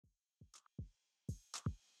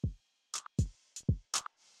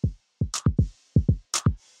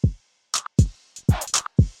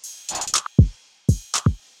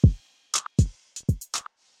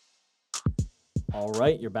All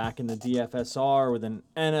right, you're back in the DFSR with an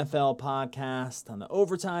NFL podcast on the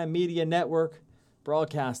Overtime Media Network,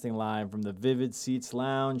 broadcasting live from the Vivid Seats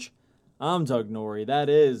Lounge. I'm Doug Norrie. That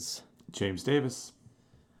is James Davis.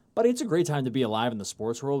 Buddy, it's a great time to be alive in the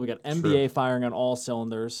sports world. We got NBA firing on all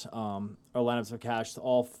cylinders. Our lineups have cashed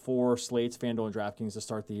all 4 slates, FanDuel and DraftKings, to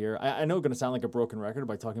start the year. I know it's going to sound like a broken record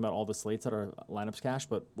by talking about all the slates that are lineups cashed,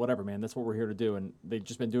 but whatever, man. That's what we're here to do. And they've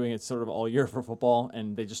just been doing it sort of all year for football,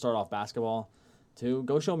 and they just start off basketball too.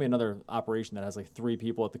 Go show me another operation that has like 3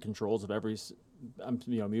 people at the controls of every,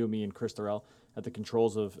 me and Chris Terrell at the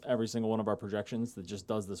controls of every single one of our projections that just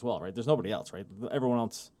does this well, right? There's nobody else, right? Everyone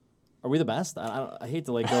else. Are we the best? I hate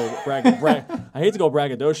to go I hate to go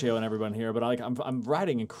braggadocio on everyone here, but I'm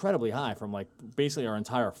riding incredibly high from like basically our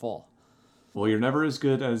entire fall. Well, you're never as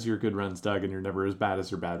good as your good runs, Doug, and you're never as bad as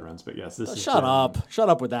your bad runs. But yes, shut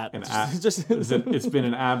up with that. It's been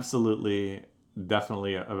an absolutely,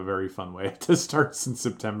 definitely a very fun way to start since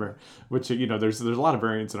September. Which there's a lot of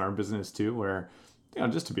variance in our business too, where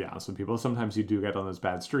just to be honest with people, sometimes you do get on those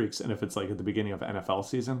bad streaks, and if it's like at the beginning of NFL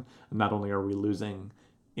season, not only are we losing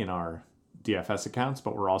in our DFS accounts,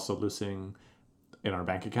 but we're also losing in our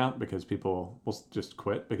bank account because people will just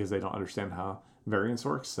quit because they don't understand how variance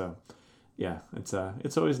works. So, yeah, it's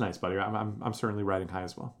always nice, buddy. I'm certainly riding high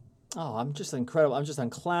as well. Oh, I'm just incredible. I'm just on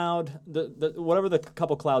cloud. Whatever the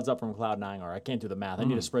couple clouds up from Cloud 9 are. I can't do the math. I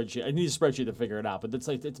need a spreadsheet. I need a spreadsheet to figure it out. But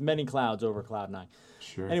it's many clouds over Cloud 9.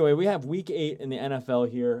 Sure. Anyway, we have Week 8 in the NFL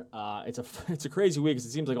here. It's a crazy week because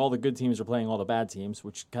it seems like all the good teams are playing all the bad teams,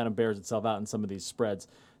 which kind of bears itself out in some of these spreads.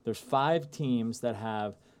 There's 5 teams that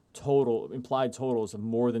have implied totals of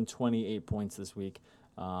more than 28 points this week.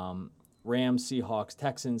 Rams, Seahawks,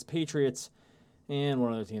 Texans, Patriots, and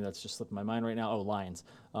one other team that's just slipping my mind right now. Lions.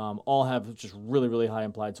 All have just really, really high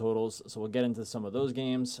implied totals. So we'll get into some of those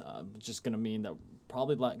games. Just going to mean that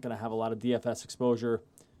probably going to have a lot of DFS exposure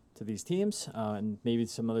to these teams, and maybe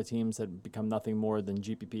some other teams that become nothing more than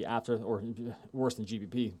GPP or worse than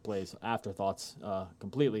GPP plays, afterthoughts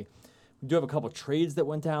completely. We do have a couple trades that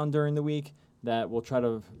went down during the week that we'll try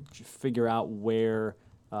to figure out where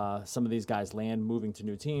some of these guys land moving to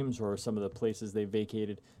new teams or some of the places they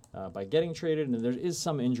vacated by getting traded. And there is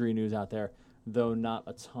some injury news out there, though not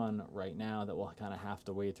a ton right now, that we'll kind of have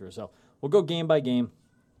to wade through. So we'll go game by game,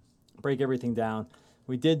 break everything down.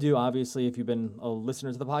 We did do, obviously, if you've been a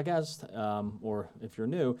listener to the podcast, or if you're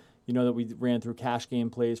new, you know that we ran through cash game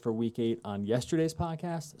plays for Week 8 on yesterday's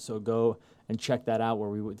podcast. So go and check that out, where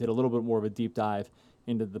we did a little bit more of a deep dive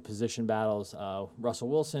into the position battles. Russell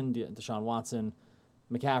Wilson, Deshaun Watson,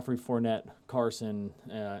 McCaffrey, Fournette, Carson,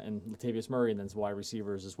 and Latavius Murray, and then some wide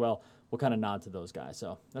receivers as well. We'll kind of nod to those guys.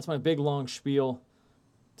 So that's my big, long spiel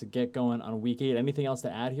to get going on Week 8. Anything else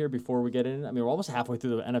to add here before we get in? I mean, we're almost halfway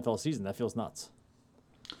through the NFL season. That feels nuts.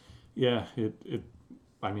 Yeah, it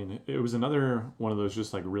was another one of those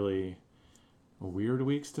just like really weird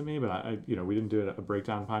weeks to me, but we didn't do a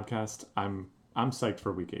breakdown podcast. I'm psyched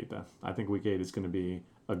for Week 8 though. I think Week 8 is going to be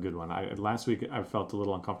a good one. Last week I felt a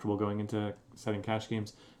little uncomfortable going into setting cash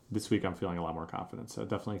games. This week I'm feeling a lot more confident. So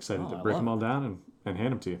definitely excited to break them all down and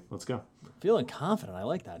hand them to you. Let's go. Feeling confident. I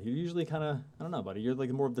like that. You usually kind of, I don't know, buddy. You're like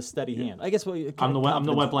more of the steady hand. I guess I'm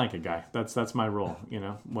the wet blanket guy. That's my role.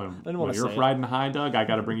 When you're riding high, Doug, I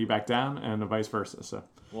got to bring you back down, and vice versa. So.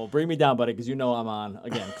 Well, bring me down, buddy, because I'm on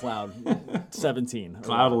again cloud 17.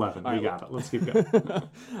 Cloud 11. We got it. Let's keep going.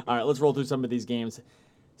 All right, let's roll through some of these games.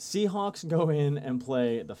 Seahawks go in and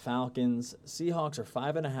play the Falcons. Seahawks are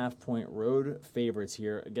 5.5-point road favorites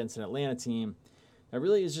here against an Atlanta team that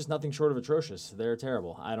really is just nothing short of atrocious. They're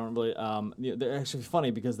terrible. I don't really. They're actually funny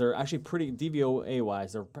because they're actually pretty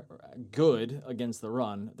DVOA-wise. They're good against the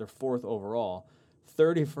run. They're 4th overall,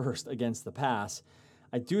 31st against the pass.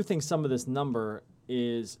 I do think some of this number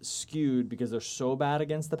is skewed because they're so bad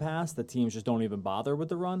against the pass that teams just don't even bother with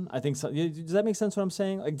the run. I think so. Does that make sense what I'm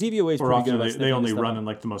saying? Like DVOA is pretty good. They only run in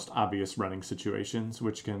like the most obvious running situations,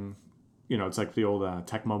 which can, it's like the old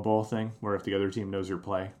Tecmo Bowl thing where if the other team knows your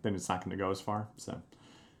play, then it's not going to go as far. So.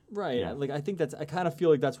 Right. Yeah. I kind of feel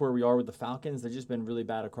like that's where we are with the Falcons. They've just been really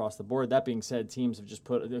bad across the board. That being said, teams have just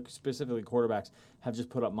specifically quarterbacks, have just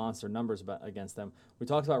put up monster numbers against them. We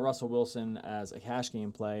talked about Russell Wilson as a cash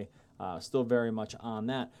game play. Still very much on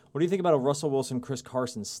that. What do you think about a Russell Wilson, Chris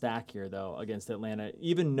Carson stack here, though, against Atlanta,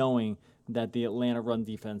 even knowing that the Atlanta run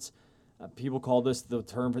defense, people call this the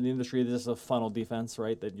term for the industry, this is a funnel defense,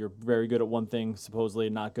 right? That you're very good at one thing, supposedly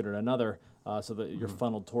not good at another, so that you're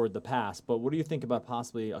funneled toward the pass. But what do you think about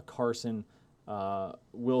possibly a Carson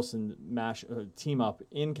Wilson team up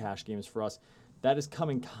in cash games for us? That is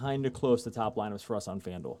coming kind of close to top lineups for us on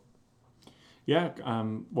FanDuel. Yeah,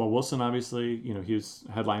 well, Wilson obviously, he was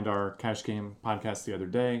headlined our Cash Game podcast the other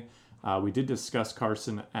day. We did discuss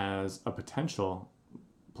Carson as a potential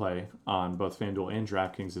play on both FanDuel and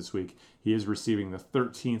DraftKings this week. He is receiving the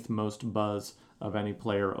 13th most buzz of any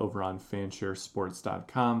player over on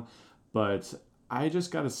fansharesports.com. But I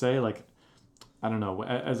just got to say, like, I don't know,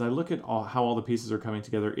 as I look at how all the pieces are coming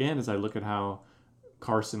together, and as I look at how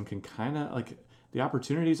Carson can kind of, like, the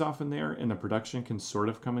opportunity's often there and the production can sort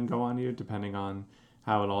of come and go on you depending on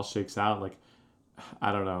how it all shakes out. Like,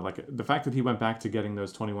 I don't know, like the fact that he went back to getting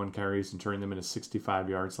those 21 carries and turning them into 65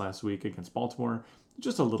 yards last week against Baltimore,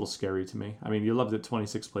 just a little scary to me. I mean, you love that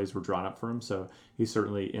 26 plays were drawn up for him, so he's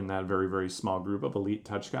certainly in that very, very small group of elite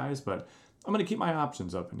touch guys, but I'm going to keep my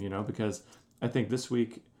options open, because I think this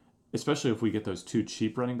week, especially if we get those 2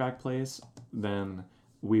 cheap running back plays, then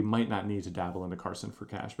we might not need to dabble into Carson for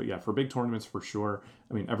cash. But yeah, for big tournaments, for sure.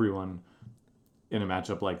 I mean, everyone in a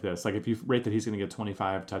matchup like this, like if you rate that he's going to get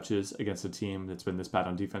 25 touches against a team that's been this bad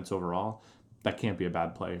on defense overall, that can't be a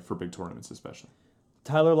bad play for big tournaments, especially.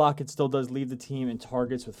 Tyler Lockett still does lead the team in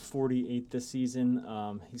targets with 48 this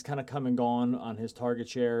season. He's kind of come and gone on his target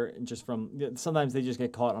share, just from sometimes they just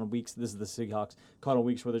get caught on weeks. This is the Seahawks caught on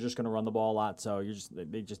weeks where they're just going to run the ball a lot, so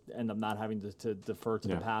they just end up not having to defer to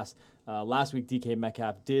the pass. Last week, DK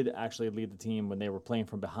Metcalf did actually lead the team when they were playing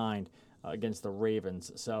from behind against the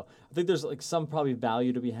Ravens. So I think there's like some probably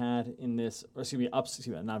value to be had in this, or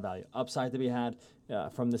not value, upside to be had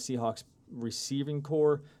from the Seahawks receiving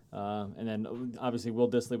core. And then obviously Will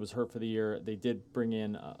Dissly was hurt for the year. They did bring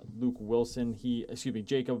in Luke Wilson.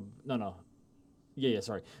 Jacob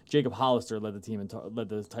Hollister led the team and led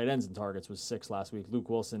the tight ends in targets, was 6 last week. Luke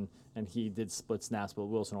Wilson, and he did split snaps, but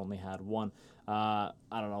Wilson only had 1. I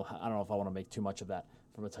don't know if I want to make too much of that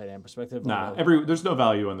from a tight end perspective. There's no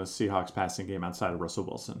value in the Seahawks passing game outside of Russell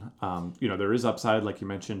Wilson. There is upside, like you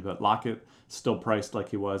mentioned, but Lockett still priced like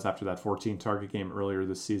he was after that 14 target game earlier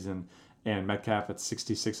this season, and Metcalf at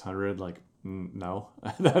 6,600. Like, no,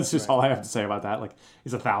 that's just all I have to say about that. Like,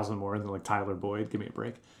 he's 1,000 more than like Tyler Boyd. Give me a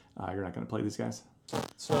break. You're not going to play these guys.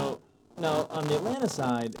 So now on the Atlanta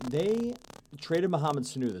side, they traded Mohamed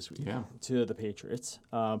Sanu this week to the Patriots.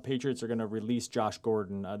 Patriots are going to release Josh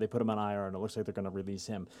Gordon. They put him on IR, and it looks like they're going to release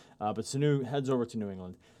him. But Sanu heads over to New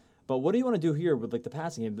England. But what do you want to do here with like the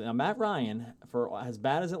passing game? Now, Matt Ryan, for as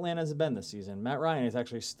bad as Atlanta has been this season, Matt Ryan has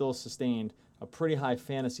actually still sustained a pretty high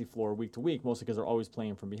fantasy floor week to week, mostly because they're always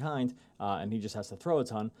playing from behind, and he just has to throw a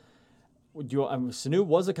ton. Sanu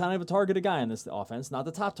was a kind of a targeted guy in this offense, not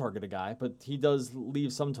the top targeted guy, but he does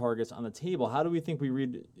leave some targets on the table. How do we think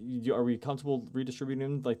are we comfortable redistributing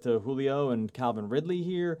him like to Julio and Calvin Ridley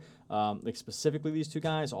here? Like specifically these 2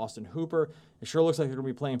 guys, Austin Hooper. It sure looks like they're going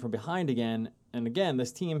to be playing from behind again. And again,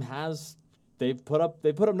 this team they've put up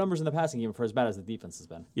numbers in the passing game for as bad as the defense has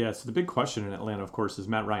been. Yeah, so the big question in Atlanta, of course, is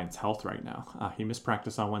Matt Ryan's health right now. He missed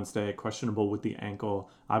practice on Wednesday, questionable with the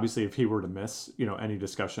ankle. Obviously, if he were to miss, any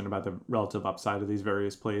discussion about the relative upside of these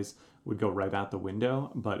various plays would go right out the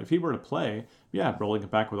window. But if he were to play, rolling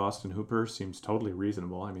it back with Austin Hooper seems totally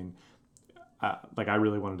reasonable. I mean, I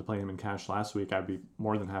really wanted to play him in cash last week. I'd be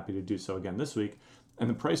more than happy to do so again this week. And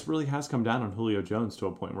the price really has come down on Julio Jones to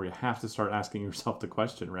a point where you have to start asking yourself the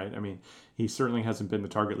question, right? I mean, he certainly hasn't been the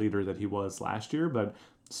target leader that he was last year, but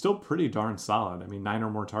still pretty darn solid. I mean, 9 or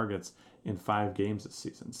more targets in 5 games this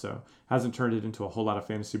season. So hasn't turned it into a whole lot of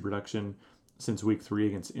fantasy production since week 3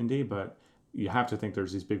 against Indy, but you have to think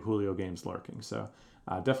there's these big Julio games lurking. So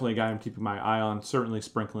definitely a guy I'm keeping my eye on, certainly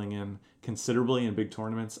sprinkling in considerably in big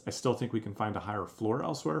tournaments. I still think we can find a higher floor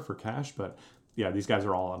elsewhere for cash, but yeah, these guys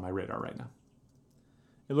are all on my radar right now.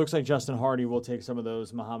 It looks like Justin Hardy will take some of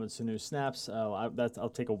those Mohamed Sanu snaps.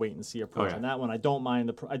 I'll take a wait and see approach on that one. I don't mind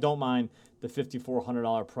the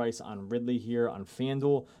 $5,400 price on Ridley here on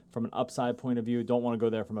FanDuel from an upside point of view. Don't want to go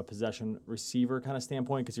there from a possession receiver kind of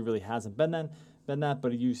standpoint because he really hasn't been that.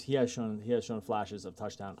 But he has shown flashes of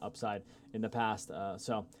touchdown upside in the past.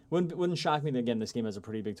 So wouldn't shock me that again this game has a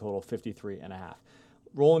pretty big total, 53.5.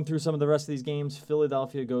 Rolling through some of the rest of these games,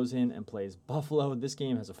 Philadelphia goes in and plays Buffalo. This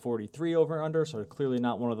game has a 43 over-under, so clearly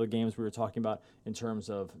not one of the games we were talking about in terms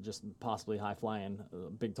of just possibly high-flying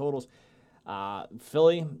big totals.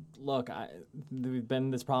 Philly, look, we've been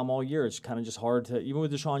in this problem all year. It's kind of just hard to, even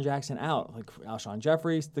with Deshaun Jackson out, like Alshon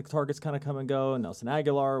Jeffrey, the targets kind of come and go. Nelson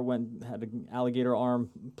Aguilar had an alligator arm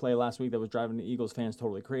play last week that was driving the Eagles fans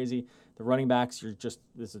totally crazy. The running backs, this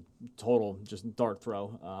is a total just dart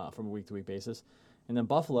throw from a week-to-week basis. And then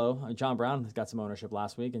Buffalo, John Brown got some ownership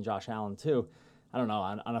last week, and Josh Allen too. I don't know.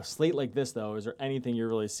 On a slate like this, though, is there anything you're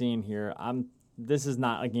really seeing here? This is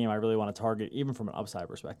not a game I really want to target, even from an upside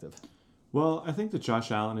perspective. Well, I think that Josh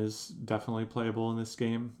Allen is definitely playable in this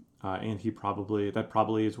game. and that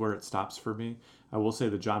probably is where it stops for me. I will say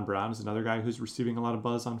that John Brown is another guy who's receiving a lot of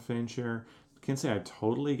buzz on FanShare. Can't say I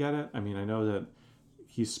totally get it. I mean, I know that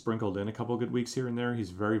he's sprinkled in a couple good weeks here and there.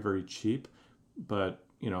 He's very, very cheap, but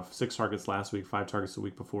 6 targets last week, 5 targets the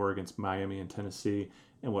week before against Miami and Tennessee,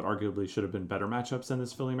 and what arguably should have been better matchups than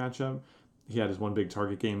this Philly matchup. He had his one big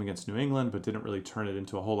target game against New England, but didn't really turn it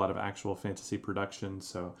into a whole lot of actual fantasy production.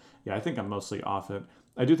 So, yeah, I think I'm mostly off it.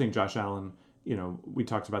 I do think Josh Allen, we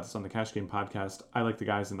talked about this on the Cash Game podcast. I like the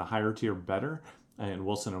guys in the higher tier better, and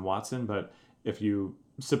Wilson and Watson. But if you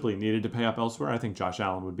simply needed to pay up elsewhere, I think Josh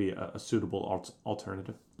Allen would be a suitable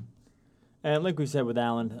alternative. And like we said with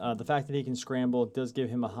Allen, the fact that he can scramble does give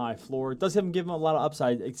him a high floor. It does give him a lot of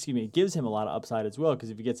upside. It gives him a lot of upside as well, because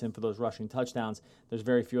if he gets in for those rushing touchdowns, there's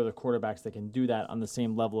very few other quarterbacks that can do that on the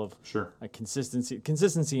same level of consistency.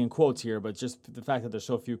 Consistency in quotes here, but just the fact that there's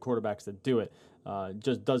so few quarterbacks that do it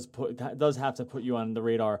just does have to put you on the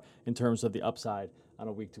radar in terms of the upside on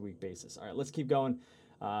a week-to-week basis. All right, let's keep going.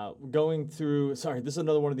 This is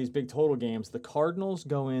another one of these big total games. The Cardinals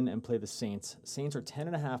go in and play the Saints. Saints are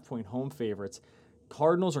 10.5-point home favorites.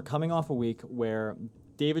 Cardinals are coming off a week where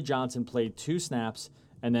David Johnson played 2 snaps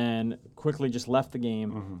and then quickly just left the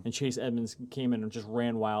game, and Chase Edmonds came in and just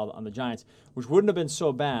ran wild on the Giants, which wouldn't have been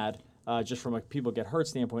so bad just from a people get hurt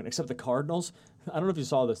standpoint, except the Cardinals. I don't know if you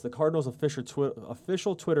saw this. The Cardinals official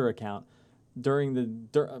Twitter account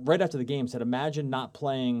right after the game said, imagine not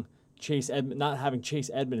having Chase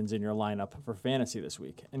Edmonds in your lineup for fantasy this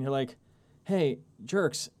week. And you're like, hey,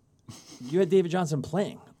 jerks, you had David Johnson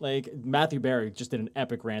playing. Like, Matthew Berry just did an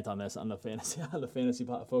epic rant on this on the Fantasy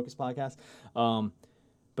Focus podcast.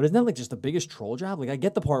 But isn't that like just the biggest troll job? Like, I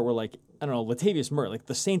get the part where, like, I don't know, Latavius Murray, like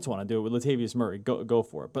the Saints want to do it with Latavius Murray, go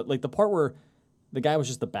for it. But like the part where the guy was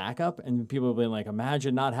just the backup, and people have been like,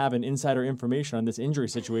 imagine not having insider information on this injury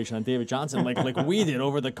situation on David Johnson, like we did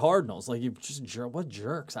over the Cardinals. Like, you just what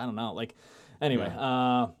jerks? I don't know. Like, anyway,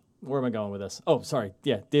 where am I going with this? Oh, sorry.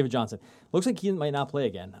 Yeah, David Johnson. Looks like he might not play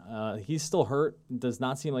again. He's still hurt. Does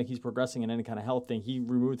not seem like he's progressing in any kind of health thing. He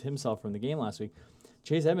removed himself from the game last week.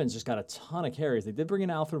 Chase Edmonds just got a ton of carries. They did bring in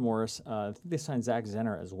Alfred Morris. I think they signed Zach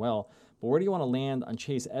Zenner as well. But where do you want to land on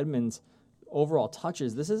Chase Edmonds' overall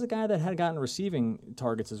touches? This is a guy that had gotten receiving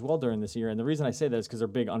targets as well during this year, and the reason I say that is because they're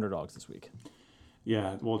big underdogs this week.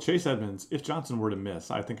 Yeah, well, Chase Edmonds, if Johnson were to miss,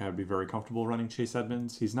 I think I would be very comfortable running Chase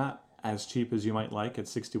Edmonds. He's not as cheap as you might like at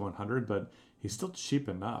 $6,100, but he's still cheap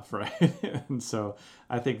enough, right? And so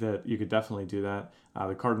I think that you could definitely do that.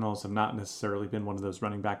 The Cardinals have not necessarily been one of those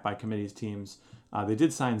running back by committees teams. They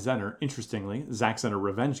did sign Zenner, interestingly, Zach Zenner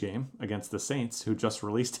revenge game against the Saints, who just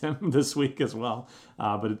released him this week as well.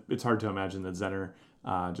 But it's hard to imagine that Zenner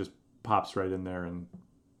just pops right in there and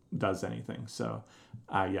does anything. So,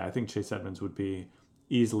 I think Chase Edmonds would be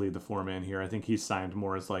easily the 4-man here. I think he's signed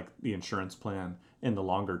more as like the insurance plan in the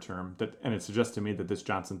longer term. And it suggests to me that this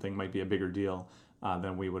Johnson thing might be a bigger deal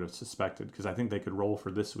than we would have suspected, because I think they could roll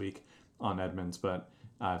for this week on Edmonds, but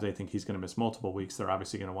if they think he's going to miss multiple weeks, they're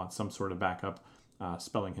obviously going to want some sort of backup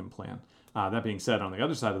spelling him plan. That being said, on the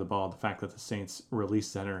other side of the ball, the fact that the Saints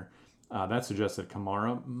released Zenner, that suggests that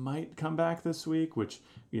Kamara might come back this week, which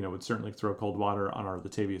would certainly throw cold water on our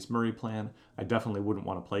Latavius Murray plan. I definitely wouldn't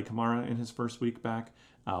want to play Kamara in his first week back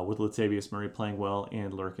with Latavius Murray playing well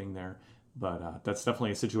and lurking there. But that's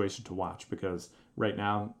definitely a situation to watch, because right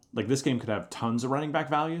now, like, this game could have tons of running back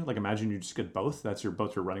value. Like, imagine you just get both. That's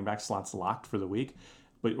both your running back slots locked for the week.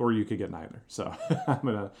 Or you could get neither. So I'm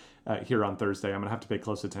going to, here on Thursday, I'm going to have to pay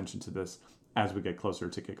close attention to this as we get closer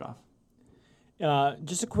to kickoff.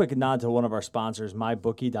 Just a quick nod to one of our sponsors,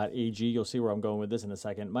 mybookie.ag. You'll see where I'm going with this in a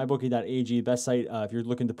second. Mybookie.ag, best site if you're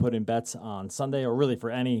looking to put in bets on Sunday, or really for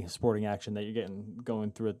any sporting action that you're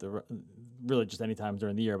going through at really just any time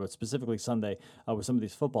during the year, but specifically Sunday with some of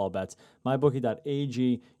these football bets.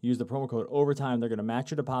 Mybookie.ag, use the promo code OVERTIME. They're going to match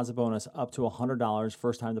your deposit bonus up to $100,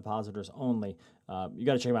 first-time depositors only. You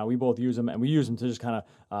got to check them out. We both use them, and we use them to just kind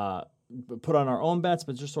of put on our own bets,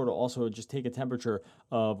 but just sort of also just take a temperature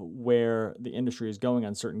of where the industry is going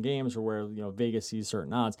on certain games, or where Vegas sees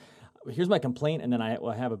certain odds. Here's my complaint, and then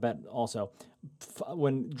I have a bet also.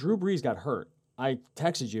 When Drew Brees got hurt, I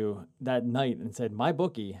texted you that night and said, my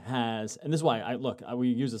bookie has, and this is why we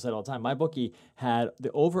use this site all the time. My bookie had the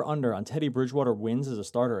over/under on Teddy Bridgewater wins as a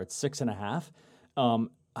starter at 6.5.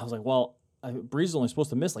 I was like, well, Brees is only supposed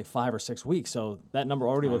to miss like 5 or 6 weeks, so that number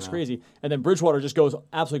already looks crazy. And then Bridgewater just goes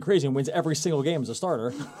absolutely crazy and wins every single game as a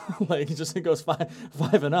starter. Like, it just goes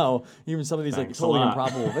 5-0. Even some of these totally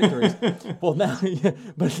improbable victories. Well, now,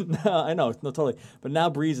 but now I know, no, totally. But now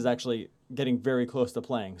Brees is actually getting very close to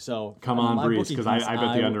playing. So come I mean, on, my Breeze, bookie because piece, I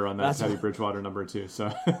bet the under on that that's Teddy what- Bridgewater number too.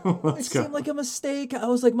 So it let's go. seemed like a mistake. I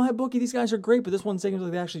was like, my bookie, these guys are great, but this one seems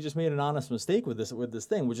like they actually just made an honest mistake with this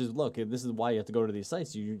thing, which is, look, this is why you have to go to these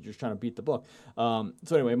sites. You're just trying to beat the book. So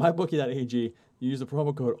anyway, mybookie.ag, you use the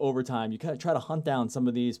promo code overtime. You kind of try to hunt down some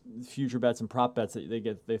of these future bets and prop bets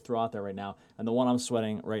that they throw out there right now. And the one I'm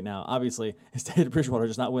sweating right now, obviously, is Teddy Bridgewater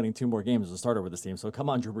just not winning 2 more games as a starter with this team. So come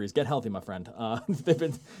on, Drew Brees, get healthy, my friend. They've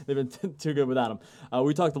been too good without him.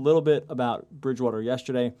 We talked a little bit about Bridgewater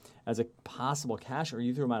yesterday as a possible cash, or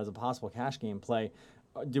you threw him out as a possible cash game play.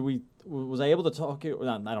 Was I able to talk you?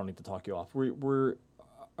 No, I don't need to talk you off.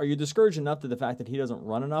 Are you discouraged enough to the fact that he doesn't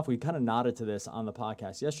run enough? We kind of nodded to this on the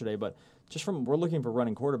podcast yesterday, but just we're looking for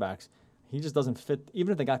running quarterbacks. He just doesn't fit.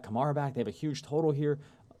 Even if they got Kamara back, they have a huge total here.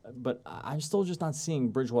 But I'm still just not seeing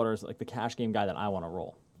Bridgewater as like the cash game guy that I want to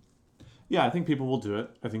roll. Yeah, I think people will do it.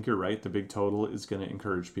 I think you're right. The big total is going to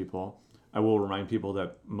encourage people. I will remind people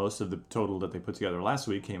that most of the total that they put together last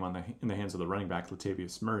week came in the hands of the running back,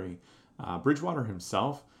 Latavius Murray. Bridgewater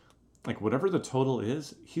himself, like whatever the total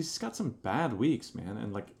is, he's got some bad weeks, man.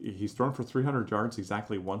 And like he's thrown for 300 yards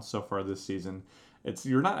exactly once so far this season.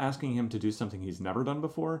 You're not asking him to do something he's never done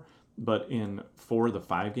before, but in 4 of the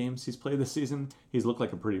 5 games he's played this season, he's looked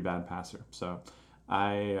like a pretty bad passer. So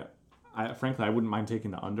I frankly, I wouldn't mind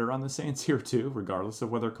taking the under on the Saints here too, regardless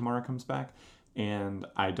of whether Kamara comes back. And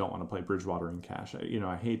I don't want to play Bridgewater in cash.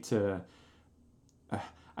 I hate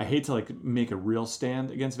to like make a real stand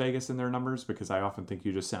against Vegas in their numbers, because I often think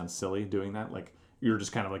you just sound silly doing that. Like you're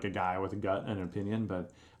just kind of like a guy with a gut and an opinion,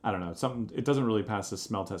 but I don't know. It doesn't really pass the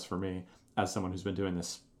smell test for me as someone who's been doing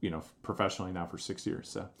this, professionally now for 6 years.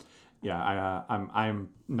 So yeah, I'm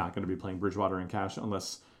not going to be playing Bridgewater in cash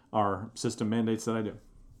unless our system mandates that I do.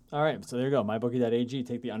 All right, so there you go. MyBookie.ag,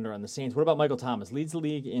 take the under on the Saints. What about Michael Thomas? Leads the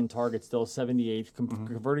league in targets, still 78,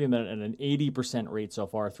 converting him at an 80% rate so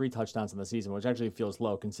far. 3 touchdowns in the season, which actually feels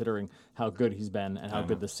low considering how good he's been and how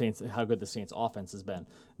good the Saints offense has been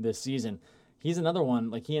this season. He's another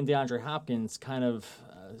one, like he and DeAndre Hopkins, kind of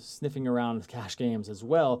sniffing around cash games as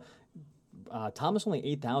well. Thomas only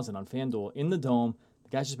 8,000 on FanDuel in the Dome. The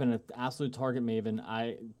guy's just been an absolute target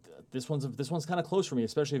maven. This one's kind of close for me,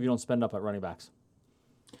 especially if you don't spend up at running backs.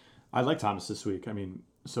 I like Thomas this week. I mean,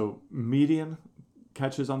 so median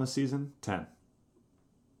catches on the season, 10.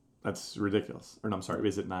 That's ridiculous. Or no, I'm sorry,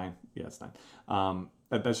 is it 9? Yeah, it's 9.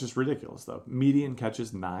 That's just ridiculous, though. Median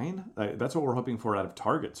catches 9. That's what we're hoping for out of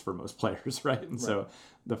targets for most players, right? And so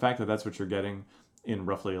the fact that that's what you're getting in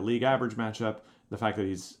roughly a league average matchup, the fact that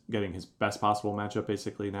he's getting his best possible matchup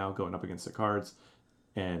basically now going up against the Cards,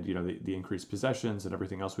 and the increased possessions and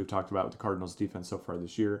everything else we've talked about with the Cardinals defense so far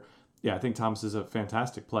this year. Yeah, I think Thomas is a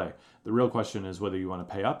fantastic play. The real question is whether you want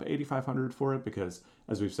to pay up $8,500 for it, because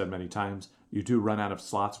as we've said many times, you do run out of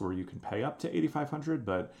slots where you can pay up to $8,500.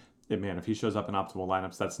 But man, if he shows up in optimal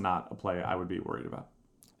lineups, that's not a play I would be worried about.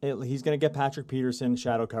 He's going to get Patrick Peterson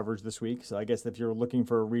shadow coverage this week. So I guess if you're looking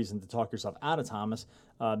for a reason to talk yourself out of Thomas,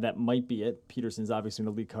 that might be it. Peterson's obviously an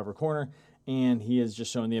elite cover corner, and he has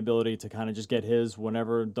just shown the ability to kind of just get his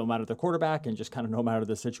whenever, no matter the quarterback, and just kind of no matter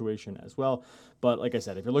the situation as well. But like I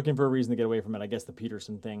said, if you're looking for a reason to get away from it, I guess the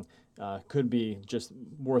Peterson thing could be just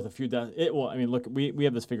worth a few. Look, we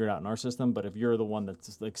have this figured out in our system, but if you're the one that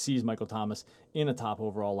just like sees Michael Thomas in a top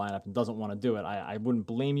overall lineup and doesn't want to do it, I wouldn't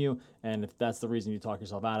blame you. And if that's the reason you talk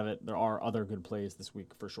yourself out of it, there are other good plays this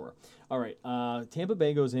week for sure. All right, Tampa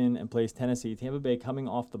Bay goes in and plays Tennessee. Tampa Bay coming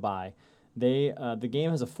off the bye. The game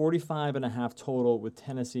has a 45.5 total with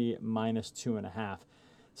Tennessee minus 2.5.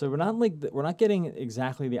 So we're not getting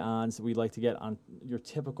exactly the odds that we'd like to get on your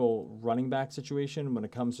typical running back situation when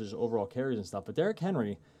it comes to just overall carries and stuff. But Derrick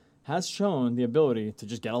Henry has shown the ability to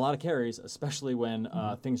just get a lot of carries, especially when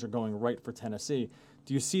things are going right for Tennessee.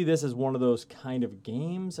 Do you see this as one of those kind of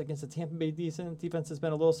games against the Tampa Bay defense has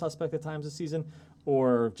been a little suspect at times this season,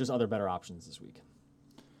 or just other better options this week?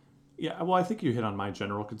 Yeah, well, I think you hit on my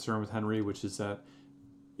general concern with Henry, which is that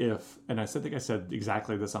and I think I said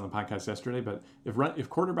exactly this on the podcast yesterday, but if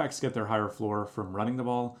quarterbacks get their higher floor from running the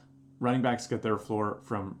ball, running backs get their floor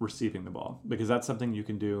from receiving the ball, because that's something you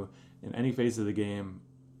can do in any phase of the game.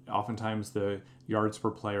 Oftentimes the yards per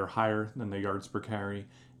play are higher than the yards per carry.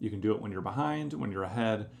 You can do it when you're behind, when you're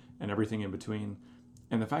ahead, and everything in between.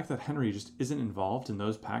 And the fact that Henry just isn't involved in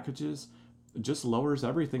those packages just lowers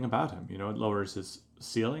everything about him. It lowers his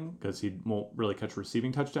ceiling because he won't really catch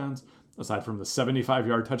receiving touchdowns, aside from the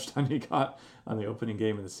 75-yard touchdown he got on the opening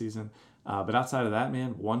game of the season. But outside of that,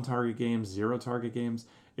 man, 1 target games, 0 target games,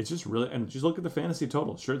 it's just really, and just look at the fantasy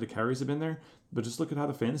total. Sure, the carries have been there, but just look at how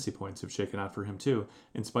the fantasy points have shaken out for him too,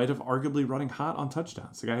 in spite of arguably running hot on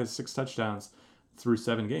touchdowns. The guy has 6 touchdowns through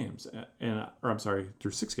 7 games,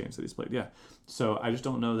 through 6 games that he's played. Yeah. So I just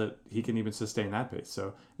don't know that he can even sustain that pace.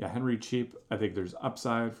 So yeah, Henry cheap. I think there's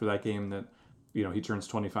upside for that game that, he turns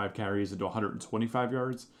 25 carries into 125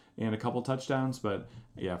 yards and a couple touchdowns. But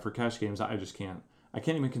yeah, for cash games, I just can't. I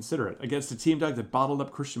can't even consider it against a team, Doug, that bottled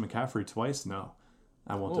up Christian McCaffrey twice. No,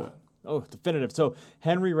 I won't do it. Oh, definitive. So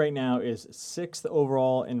Henry right now is 6th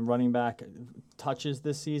overall in running back touches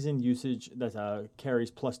this season, usage that carries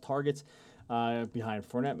plus targets, behind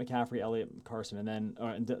Fournette, McCaffrey, Elliott, Carson, and then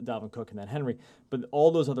Dalvin Cook, and then Henry. But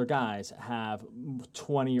all those other guys have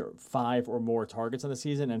 25 or more targets on the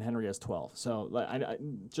season, and Henry has 12. So I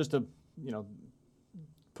just to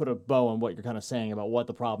put a bow on what you're kind of saying about what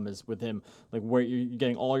the problem is with him, like where you're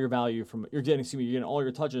getting all your value from, you're getting all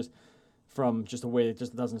your touches from just a way that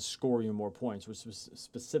just doesn't score you more points, which is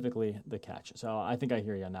specifically the catch. So I think I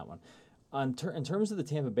hear you on that one. In terms of the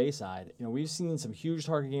Tampa Bay side, we've seen some huge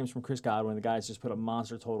target games from Chris Godwin. The guy's just put up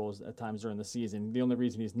monster totals at times during the season. The only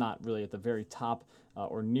reason he's not really at the very top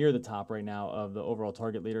or near the top right now of the overall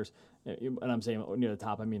target leaders, and I'm saying near the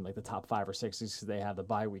top, I mean like the top 5 or 6, because they have the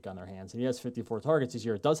bye week on their hands. And he has 54 targets this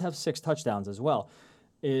year. It does have 6 touchdowns as well.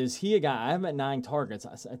 Is he a guy? I have him at 9 targets.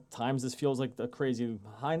 At times this feels like a crazy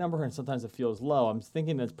high number, and sometimes it feels low. I'm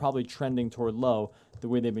thinking that's probably trending toward low the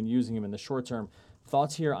way they've been using him in the short term.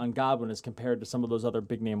 Thoughts here on Godwin as compared to some of those other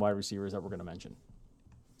big name wide receivers that we're going to mention?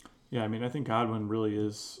 Yeah, I mean, I think Godwin really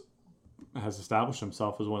has established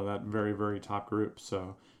himself as one of that very, very top group.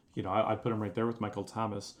 So, I'd put him right there with Michael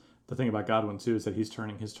Thomas. The thing about Godwin, too, is that he's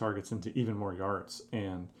turning his targets into even more yards.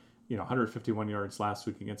 And, 151 yards last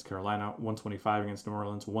week against Carolina, 125 against New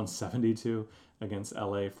Orleans, 172 against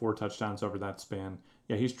LA, 4 touchdowns over that span.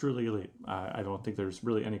 Yeah, he's truly elite. I don't think there's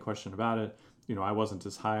really any question about it. I wasn't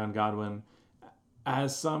as high on Godwin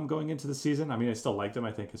as some going into the season. I mean, I still liked him.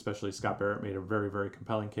 I think especially Scott Barrett made a very, very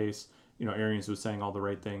compelling case. Arians was saying all the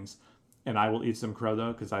right things. And I will eat some crow,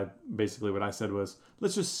 though, because what I said was,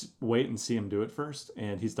 let's just wait and see him do it first.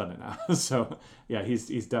 And he's done it now. So, yeah,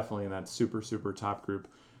 he's definitely in that super, super top group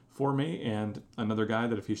for me. And another guy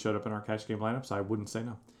that if he showed up in our cash game lineups, I wouldn't say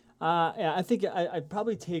no. Yeah, I think I'd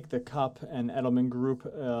probably take the Kupp and Edelman group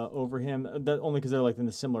over him, only because they're like in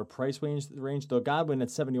the similar price range. Though Godwin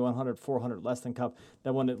at 7,100, 400 less than Kupp,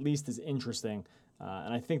 that one at least is interesting.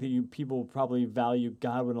 And I think that people probably value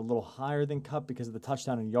Godwin a little higher than Kupp because of the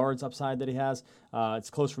touchdown and yards upside that he has.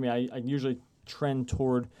 It's close for me. I usually trend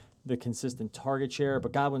toward the consistent target share,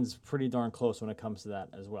 but Godwin's pretty darn close when it comes to that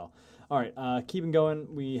as well. All right, keeping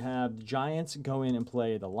going, we have the Giants go in and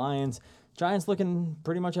play the Lions. Giants looking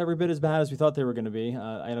pretty much every bit as bad as we thought they were going to be.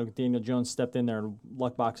 I know Daniel Jones stepped in there and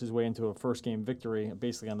luck boxed his way into a first-game victory,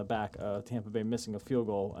 basically on the back of Tampa Bay missing a field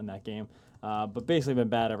goal in that game. But basically been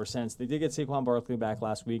bad ever since. They did get Saquon Barkley back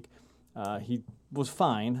last week. He was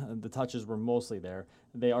fine. The touches were mostly there.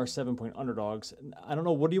 They are 7-point underdogs. I don't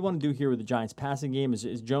know. What do you want to do here with the Giants' passing game?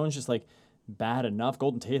 Is Jones just like bad enough?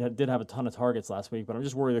 Golden Tate did have a ton of targets last week, but I'm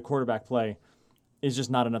just worried the quarterback play is just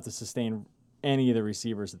not enough to sustain any of the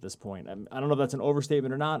receivers at this point. I don't know if that's an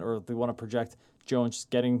overstatement or not, or if they want to project Jones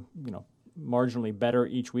getting marginally better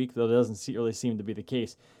each week, though that doesn't really seem to be the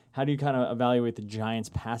case. How do you kind of evaluate the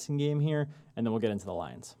Giants' passing game here? And then we'll get into the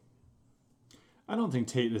Lions. I don't think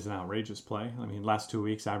Tate is an outrageous play. I mean, last 2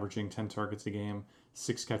 weeks, averaging 10 targets a game,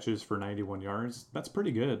 6 catches for 91 yards. That's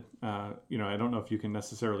pretty good. I don't know if you can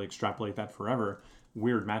necessarily extrapolate that forever.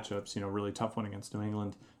 Weird matchups, really tough one against New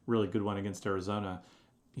England, really good one against Arizona.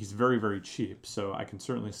 He's very, very cheap, so I can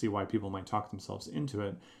certainly see why people might talk themselves into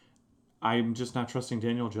it. I'm just not trusting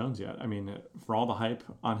Daniel Jones yet. I mean, for all the hype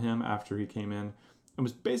on him after he came in, it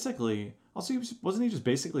was basically, wasn't he just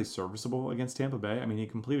basically serviceable against Tampa Bay? I mean, he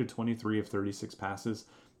completed 23 of 36 passes.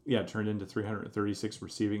 Yeah, it turned into 336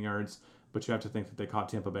 receiving yards, but you have to think that they caught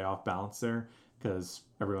Tampa Bay off balance there because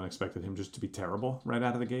everyone expected him just to be terrible right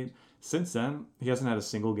out of the gate. Since then, he hasn't had a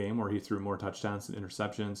single game where he threw more touchdowns than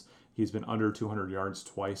interceptions. He's been under 200 yards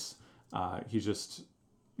twice. He's just,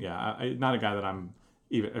 not a guy that I'm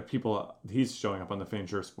even, he's showing up on the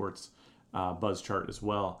Fanshare Sports buzz chart as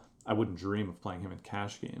well. I wouldn't dream of playing him in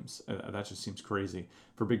cash games. That just seems crazy.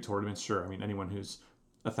 For big tournaments, sure. I mean, anyone who's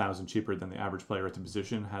 1,000 cheaper than the average player at the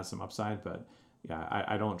position has some upside, but yeah,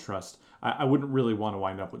 I don't trust. I wouldn't really want to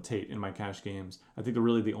wind up with Tate in my cash games. I think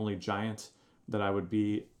the only Giant that I would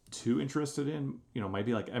be too interested in, might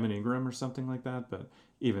be like Evan Ingram or something like that. But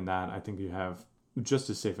even that, I think you have just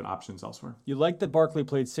as safe options elsewhere. You like that Barkley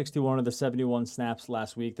played 61 of the 71 snaps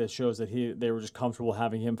last week. That shows that they were just comfortable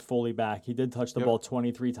having him fully back. He did touch the ball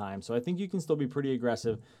 23 times. So I think you can still be pretty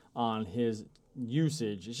aggressive on his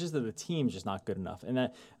usage. It's just that the team's just not good enough. And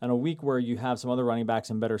that on a week where you have some other running backs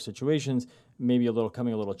in better situations, maybe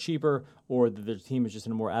coming a little cheaper, or that their team is just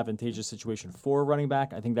in a more advantageous situation for a running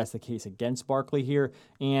back. I think that's the case against Barkley here,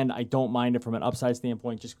 and I don't mind it from an upside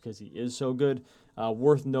standpoint just because he is so good.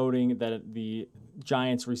 Worth noting that the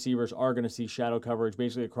Giants receivers are going to see shadow coverage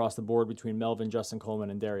basically across the board between Melvin, Justin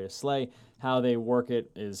Coleman, and Darius Slay. How they work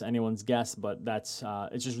it is anyone's guess, but that's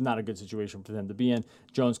it's just not a good situation for them to be in.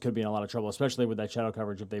 Jones could be in a lot of trouble, especially with that shadow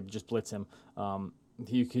coverage if they just blitz him.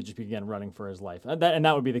 He could just be, again, running for his life. And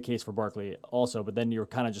that would be the case for Barkley also, but then you're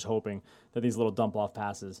kind of just hoping that these little dump-off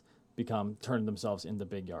passes turn themselves into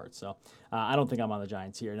big yards. So I don't think I'm on the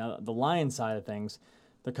Giants here. Now, the Lions side of things,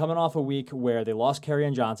 they're coming off a week where they lost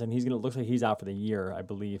Kerryon Johnson. Looks like he's out for the year, I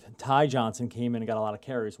believe. Ty Johnson came in and got a lot of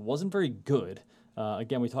carries. Wasn't very good.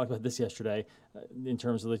 Again, we talked about this yesterday in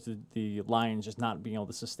terms of the Lions just not being able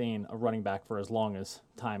to sustain a running back for as long as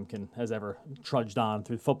time has ever trudged on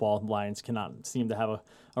through football. The Lions cannot seem to have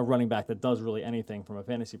a running back that does really anything from a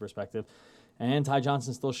fantasy perspective. And Ty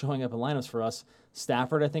Johnson's still showing up in lineups for us.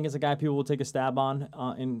 Stafford, I think, is a guy people will take a stab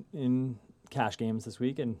on in cash games this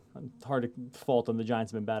week, and it's hard to fault them. The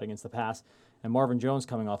Giants have been bad against the pass. And Marvin Jones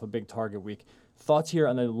coming off a big target week. Thoughts here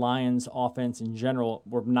on the Lions offense in general?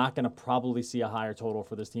 We're not going to probably see a higher total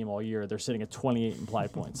for this team all year. They're sitting at 28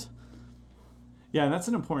 implied points. Yeah, and that's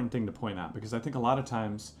an important thing to point out because I think a lot of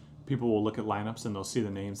times people will look at lineups and they'll see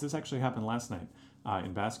the names. This actually happened last night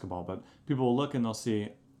in basketball, but people will look and they'll see,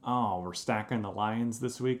 oh, we're stacking the Lions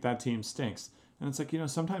this week. That team stinks. And it's like,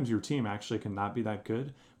 sometimes your team actually cannot be that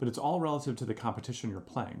good, but it's all relative to the competition you're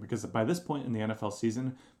playing. Because by this point in the NFL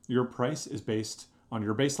season, your price is based on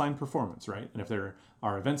your baseline performance, right? And if there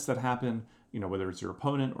are events that happen, whether it's your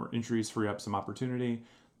opponent or injuries free up some opportunity,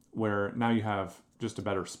 where now you have just a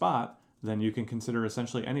better spot, then you can consider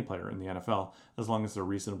essentially any player in the NFL as long as they're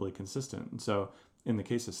reasonably consistent. And so in the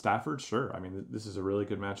case of Stafford, sure. I mean, this is a really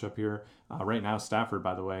good matchup here. Right now, Stafford,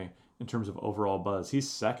 by the way, in terms of overall buzz, he's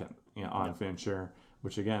second on FanShare,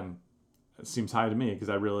 which again seems high to me because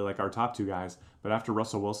I really like our top two guys. But after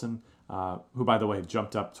Russell Wilson, who by the way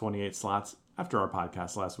jumped up 28 slots after our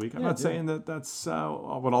podcast last week, I'm not saying that that's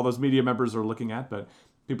what all those media members are looking at, but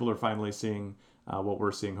people are finally seeing what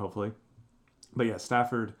we're seeing, hopefully. But yeah,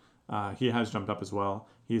 Stafford, he has jumped up as well.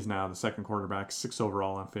 He's now the second quarterback, 6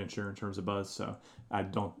 overall on FanShare in terms of buzz. So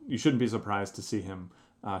you shouldn't be surprised to see him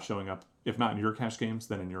showing up, if not in your cash games,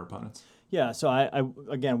 then in your opponents. Yeah, so I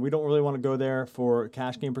again, we don't really want to go there for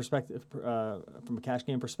cash game perspective, from a cash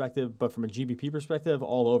game perspective, but from a GBP perspective,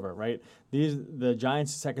 all over, right? The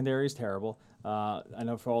Giants' secondary is terrible. I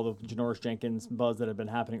know for all the Janoris Jenkins buzz that have been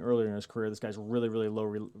happening earlier in his career, this guy's really, really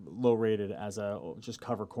low rated as a just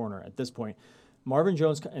cover corner at this point. Marvin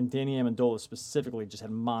Jones and Danny Amendola specifically just had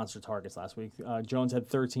monster targets last week. Jones had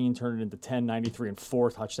 13, turned it into 10, 93, and 4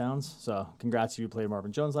 touchdowns. So congrats if you played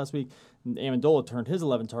Marvin Jones last week. And Amendola turned his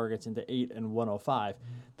 11 targets into 8 and 105.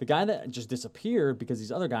 The guy that just disappeared because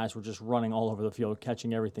these other guys were just running all over the field,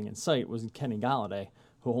 catching everything in sight, was Kenny Golladay,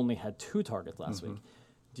 who only had 2 targets last week.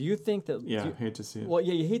 Do you think that... Yeah, hate to see it. Well,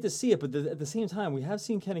 yeah, you hate to see it, but at the same time, we have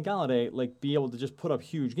seen Kenny Golladay be able to just put up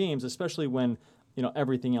huge games, especially when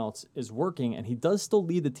everything else is working, and he does still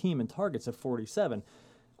lead the team in targets at 47.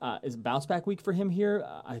 Is bounce back week for him here?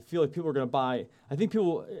 I feel like people are going to buy. I think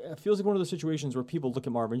it feels like one of those situations where people look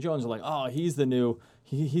at Marvin Jones and are like, oh, he's the new,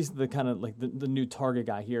 he's the kind of the new target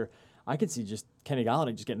guy here. I could see just Kenny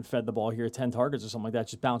Golladay just getting fed the ball here, 10 targets or something like that,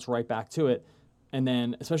 just bounce right back to it. And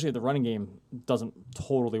then, especially if the running game doesn't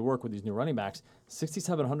totally work with these new running backs,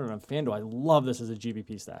 6,700 on FanDuel. I love this as a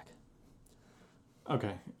GBP stack.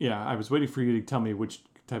 Okay, yeah, I was waiting for you to tell me which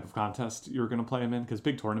type of contest you were going to play him in, because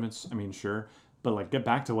big tournaments, I mean, sure, but get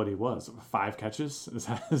back to what he was. 5 catches, is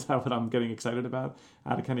that what I'm getting excited about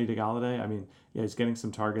out of Kenny Golladay? I mean, yeah, he's getting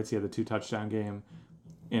some targets. He had the 2 touchdown game,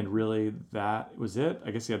 and really that was it.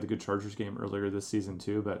 I guess he had the good Chargers game earlier this season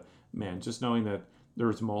too, but man, just knowing that there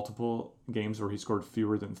was multiple games where he scored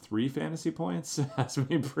fewer than 3 fantasy points has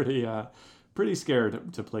me pretty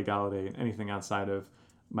scared to play Golladay anything outside of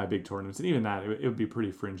my big tournaments. And even that, it would be pretty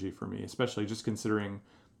fringy for me, especially just considering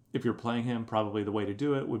if you're playing him, probably the way to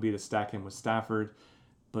do it would be to stack him with Stafford.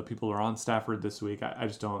 But people are on Stafford this week. I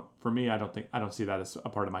just don't, for me, I don't see that as a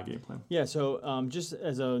part of my game plan. Yeah, so just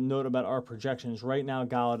as a note about our projections, right now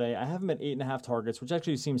Golladay, I have him at 8.5 targets, which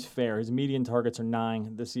actually seems fair. His median targets are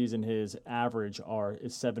 9 this season. His average is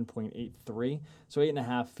 7.83. So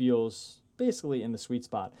 8.5 feels basically in the sweet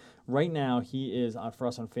spot. Right now, he is, for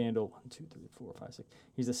us on FanDuel, 1, 2, 3, 4, 5, 6.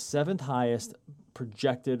 He's the 7th highest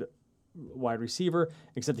projected wide receiver,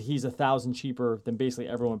 except that he's $1,000 cheaper than basically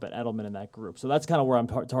everyone but Edelman in that group. So that's kind of where I'm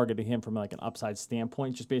targeting him from like an upside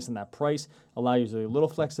standpoint, just based on that price. Allow you a little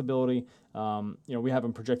flexibility. We have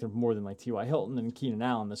him projected more than like T.Y. Hilton and Keenan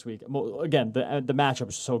Allen this week. Again, the matchup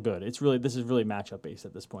is so good. This is really matchup based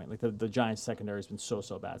at this point. Like the Giants secondary has been so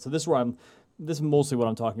bad. So this is mostly what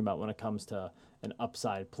I'm talking about when it comes to an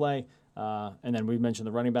upside play. And then we mentioned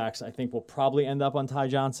the running backs. I think we'll probably end up on Ty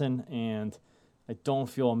Johnson, and I don't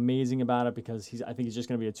feel amazing about it because I think he's just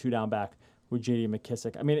going to be a 2-down back with J.D.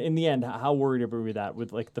 McKissic. I mean, in the end, how worried are we with that?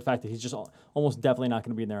 With like the fact that he's just almost definitely not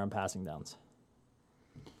going to be in there on passing downs.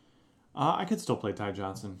 I could still play Ty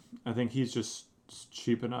Johnson. I think he's just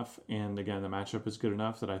cheap enough, and again, the matchup is good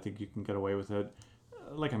enough that I think you can get away with it.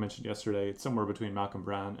 Like I mentioned yesterday, it's somewhere between Malcolm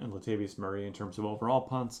Brown and Latavius Murray in terms of overall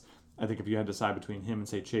punts. I think if you had to decide between him and,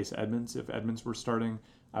 say, Chase Edmonds, if Edmonds were starting,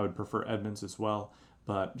 I would prefer Edmonds as well.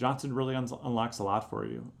 But Johnson really unlocks a lot for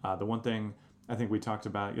you. The one thing I think we talked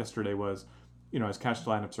about yesterday was, as cash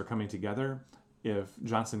lineups are coming together, if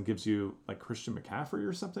Johnson gives you like Christian McCaffrey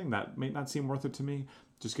or something, that may not seem worth it to me,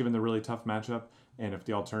 just given the really tough matchup. And if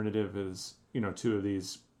the alternative is, two of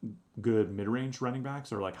these good mid-range running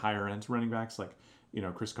backs or like higher-end running backs, like,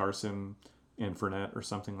 Chris Carson and Fournette or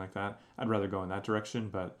something like that, I'd rather go in that direction.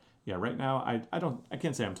 But yeah, right now, I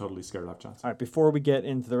can't say I'm totally scared of Johnson. All right, before we get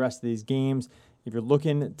into the rest of these games, if you're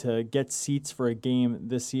looking to get seats for a game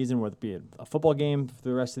this season, whether it be a football game for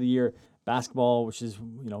the rest of the year, basketball, which is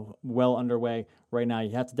well underway right now,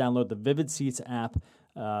 you have to download the Vivid Seats app.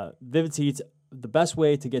 Vivid Seats, the best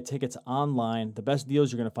way to get tickets online, the best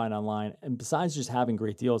deals you're going to find online, and besides just having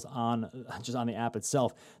great deals on the app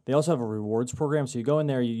itself, they also have a rewards program. So you go in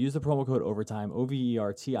there, you use the promo code OVERTIME,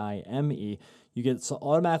 OVERTIME. You get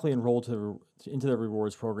automatically enrolled into the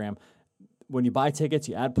rewards program. When you buy tickets,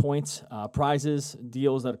 you add points, prizes,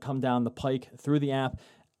 deals that come down the pike through the app.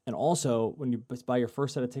 And also, when you buy your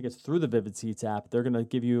first set of tickets through the Vivid Seats app, they're going to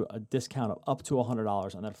give you a discount of up to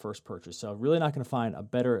 $100 on that first purchase. So really not going to find a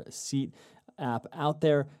better seat app out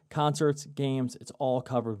there. Concerts, games, it's all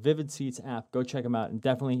covered. Vivid Seats app, go check them out. And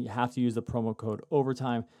definitely you have to use the promo code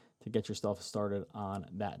OVERTIME to get yourself started on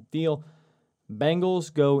that deal.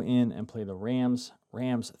 Bengals go in and play the Rams.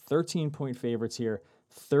 Rams 13-point favorites here,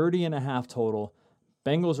 30.5 total.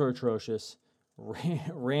 Bengals are atrocious.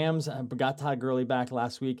 Rams got Todd Gurley back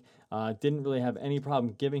last week. Didn't really have any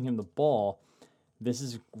problem giving him the ball. This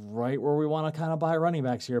is right where we want to kind of buy running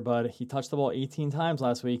backs here, but he touched the ball 18 times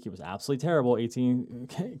last week. He was absolutely terrible.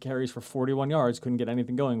 18 carries for 41 yards. Couldn't get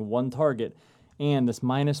anything going. One target. And this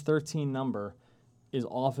minus 13 number is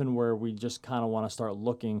often where we just kind of want to start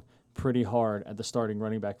looking pretty hard at the starting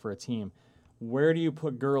running back for a team. Where do you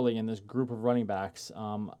put Gurley in this group of running backs?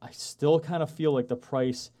 I still kind of feel like the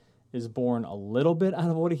price is born a little bit out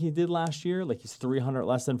of what he did last year. Like he's 300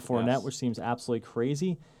 less than Fournette, yes, which seems absolutely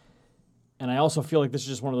crazy. And I also feel like this is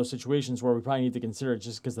just one of those situations where we probably need to consider it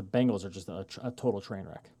just because the Bengals are just a total train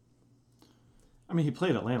wreck. I mean, he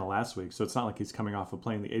played Atlanta last week, so it's not like he's coming off of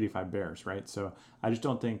playing the 85 Bears, right? So I just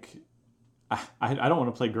don't think I don't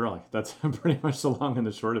want to play Gurley. That's pretty much the long and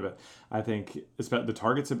the short of it. I think the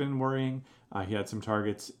targets have been worrying. He had some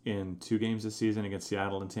targets in 2 games this season against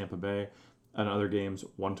Seattle and Tampa Bay. In other games,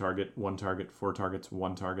 1 target, 4 targets,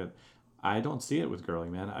 1 target. I don't see it with Gurley,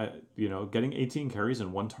 man. Getting 18 carries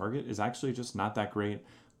and 1 target is actually just not that great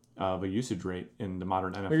of a usage rate in the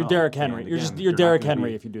modern NFL. You're Derrick Henry. You're Derrick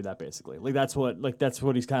Henry if you do that, basically. That's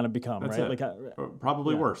what he's kind of become, that's right? It.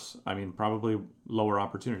 Probably worse. I mean, probably lower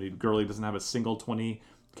opportunity. Gurley doesn't have a single 20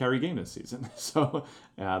 carry game this season. So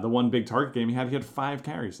the one big target game he had 5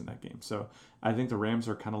 carries in that game. So I think the Rams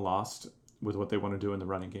are kind of lost with what they want to do in the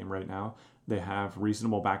running game right now. They have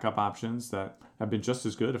reasonable backup options that have been just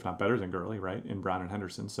as good, if not better than Gurley, right, in Brown and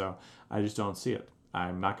Henderson. So I just don't see it.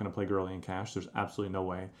 I'm not going to play Gurley in cash. There's absolutely no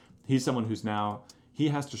way. He's someone who's now, he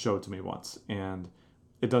has to show it to me once. And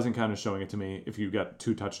it doesn't count as showing it to me if you get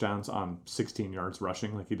 2 touchdowns on 16 yards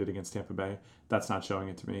rushing like he did against Tampa Bay. That's not showing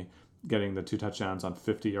it to me. Getting the 2 touchdowns on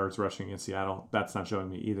 50 yards rushing against Seattle, that's not showing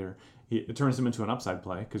me either. It turns him into an upside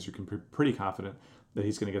play because you can be pretty confident that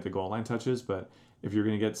he's going to get the goal line touches. But if you're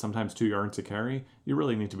going to get sometimes 2 yards to carry, you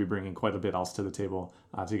really need to be bringing quite a bit else to the table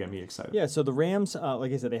to get me excited. Yeah, so the Rams,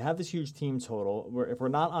 like I said, they have this huge team total. Where if we're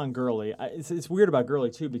not on Gurley, it's weird about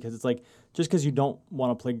Gurley too, because it's like just because you don't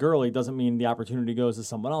want to play Gurley doesn't mean the opportunity goes to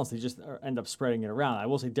someone else. They just end up spreading it around. I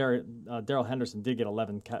will say Darrell Henderson did get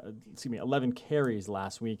 11 carries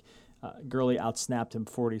last week. Gurley outsnapped him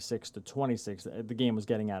 46-26. The game was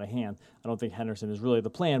getting out of hand. I don't think Henderson is really the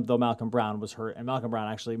plan, though Malcolm Brown was hurt, and Malcolm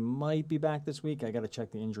Brown actually might be back this week. I got to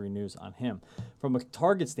check the injury news on him. From a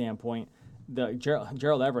target standpoint,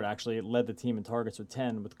 Gerald Everett actually led the team in targets with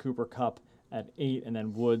 10, with Cooper Kupp at 8, and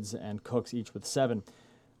then Woods and Cooks each with 7.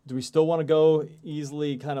 Do we still want to go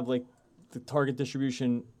easily kind of like the target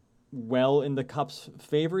distribution well in the Kupp's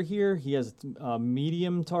favor here? He has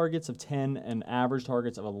medium targets of 10 and average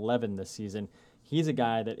targets of 11 this season. He's a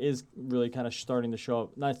guy that is really kind of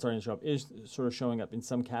is sort of showing up in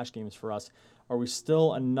some cash games for us. Are we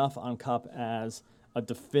still enough on Kupp as a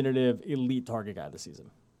definitive elite target guy this season?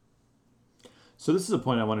 So this is a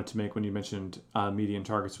point I wanted to make when you mentioned median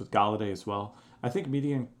targets with Golladay as well. I think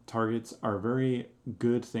median targets are a very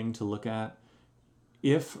good thing to look at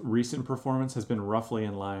if recent performance has been roughly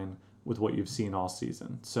in line with what you've seen all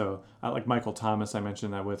season. So I like Michael Thomas, I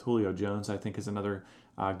mentioned that with. Julio Jones, I think, is another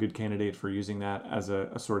good candidate for using that as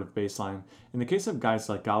a sort of baseline. In the case of guys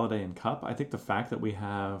like Golladay and Kupp, I think the fact that we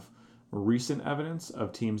have recent evidence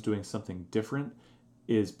of teams doing something different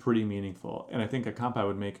is pretty meaningful. And I think a comp I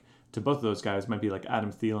would make to both of those guys might be like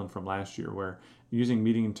Adam Thielen from last year, where using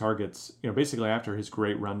median targets, basically after his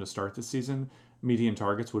great run to start the season, median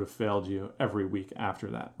targets would have failed you every week after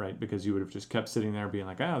that, right? Because you would have just kept sitting there being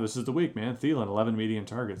like, this is the week, man. Thielen, 11 median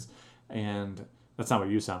targets. And that's not what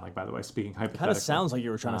you sound like, by the way, speaking hypothetically. Kind of sounds like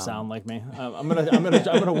you were trying to sound like me. I'm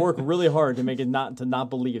gonna work really hard to make it not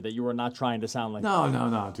believe that you were not trying to sound like me.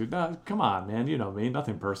 No, dude. No, come on, man. You know me.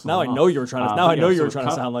 Nothing personal. Now I know you were trying to. Now I know you were trying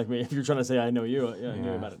to sound like me. If you're trying to say I know you, I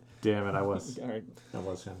knew about it. Damn it, I was. All right. I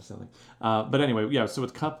was trying to sound like. But anyway, yeah. So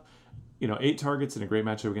with Kupp, 8 targets in a great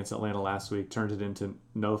matchup against Atlanta last week turned it into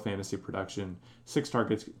no fantasy production. 6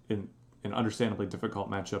 targets in an understandably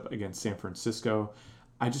difficult matchup against San Francisco.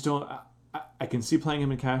 I just don't. I can see playing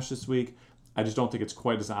him in cash this week. I just don't think it's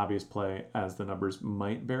quite as an obvious play as the numbers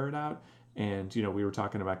might bear it out. And we were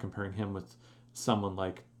talking about comparing him with someone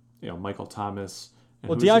like Michael Thomas.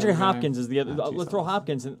 Well, DeAndre Hopkins is the other. Let's throw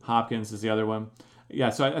Hopkins in. Hopkins is the other one.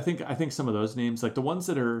 Yeah, so I think some of those names, like the ones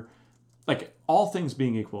that are, like, all things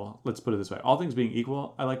being equal, let's put it this way. All things being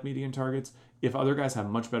equal, I like median targets. If other guys have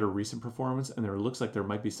much better recent performance and there looks like there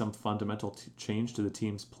might be some fundamental change to the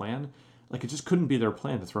team's plan, like it just couldn't be their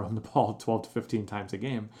plan to throw him the ball 12 to 15 times a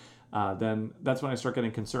game, then that's when I start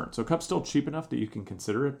getting concerned. So Kupp's still cheap enough that you can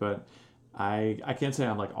consider it, but I can't say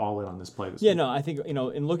I'm like all in on this play this week. No, I think,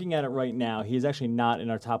 in looking at it right now, he's actually not in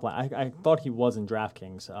our top line. I thought he was in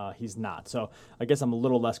DraftKings. He's not. So I guess I'm a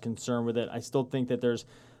little less concerned with it. I still think that there's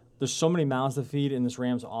so many mouths to feed in this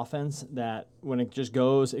Rams offense that when it just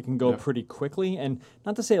goes, it can go pretty quickly. And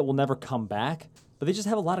not to say it will never come back, but they just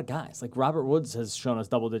have a lot of guys. Like Robert Woods has shown us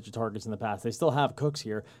double-digit targets in the past. They still have Cooks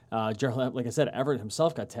here. Gerald, like I said, Everett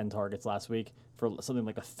himself got 10 targets last week for something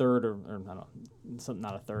like a third, or I don't know,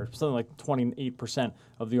 not a third, something like 28%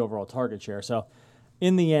 of the overall target share. So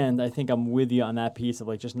in the end, I think I'm with you on that piece of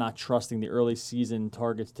like just not trusting the early season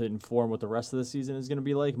targets to inform what the rest of the season is going to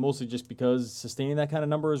be like, mostly just because sustaining that kind of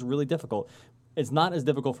number is really difficult. It's not as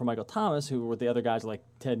difficult for Michael Thomas, who with the other guys like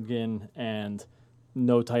Ted Ginn and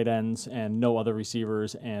no tight ends and no other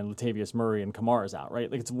receivers and Latavius Murray and Kamara's out, right?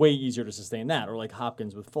 Like it's way easier to sustain that, or like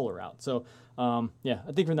Hopkins with Fuller out. So, I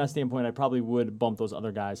think from that standpoint, I probably would bump those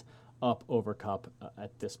other guys up over Kupp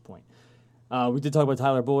at this point. We did talk about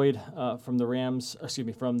Tyler Boyd from the Rams,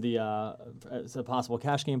 from the as a possible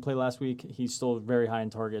cash game play last week. He's still very high in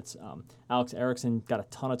targets. Alex Erickson got a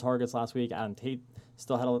ton of targets last week. Adam Tate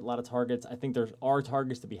still had a lot of targets. I think there are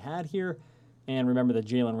targets to be had here. And remember that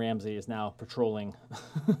Jalen Ramsey is now patrolling.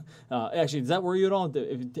 Actually, does that worry you at all?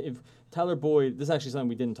 If Tyler Boyd, this is actually something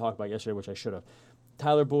we didn't talk about yesterday, which I should have.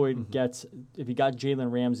 Tyler Boyd gets, if he got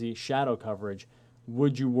Jalen Ramsey shadow coverage,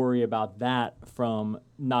 would you worry about that from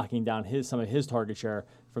knocking down some of his target share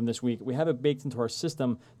from this week? We have it baked into our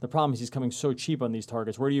system. The problem is he's coming so cheap on these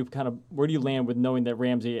targets. Where do you land with knowing that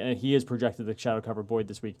Ramsey, and he is projected to shadow cover Boyd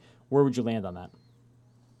this week? Where would you land on that?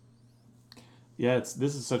 Yeah,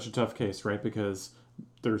 this is such a tough case, right? Because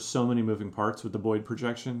there's so many moving parts with the Boyd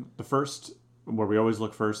projection. The first, where we always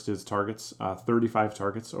look first, is targets. 35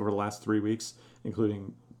 targets over the last 3 weeks,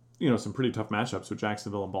 including some pretty tough matchups with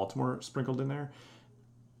Jacksonville and Baltimore sprinkled in there.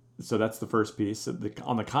 So that's the first piece.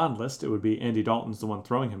 On the con list, it would be Andy Dalton's the one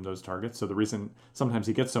throwing him those targets. So the reason sometimes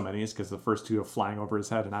he gets so many is because the first 2 are flying over his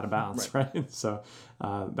head and out of bounds, right? So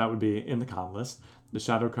that would be in the con list. The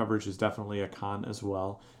shadow coverage is definitely a con as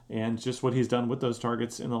well. And just what he's done with those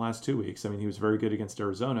targets in the last 2 weeks. I mean, he was very good against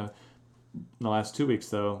Arizona. In the last 2 weeks,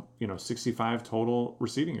 though, 65 total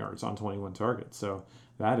receiving yards on 21 targets. So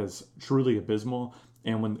that is truly abysmal.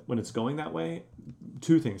 And when it's going that way,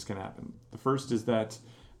 2 things can happen. The first is that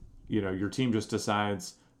your team just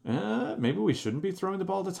decides maybe we shouldn't be throwing the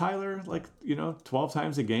ball to Tyler 12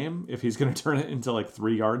 times a game if he's going to turn it into like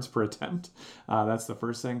 3 yards per attempt. That's the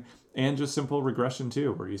first thing. And just simple regression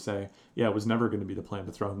too, where you say, yeah, it was never going to be the plan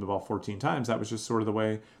to throw him the ball 14 times. That was just sort of the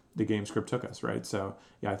way the game script took us, right? So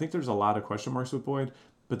yeah, I think there's a lot of question marks with Boyd.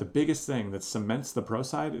 But the biggest thing that cements the pro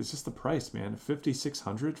side is just the price, man.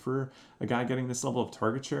 5,600 for a guy getting this level of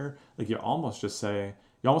target share. Like you almost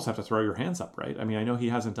have to throw your hands up, right? I mean, I know he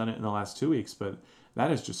hasn't done it in the last 2 weeks, but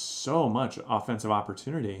that is just so much offensive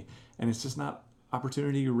opportunity. And it's just not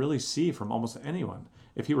opportunity you really see from almost anyone.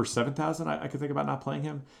 If he were 7,000, I could think about not playing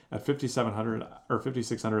him. At 5,700 or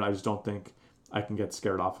 5,600, I just don't think I can get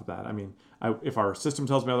scared off of that. I mean, if our system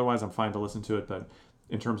tells me otherwise, I'm fine to listen to it, but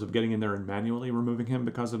in terms of getting in there and manually removing him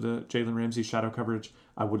because of the Jalen Ramsey shadow coverage,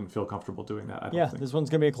 I wouldn't feel comfortable doing that. I don't think. This one's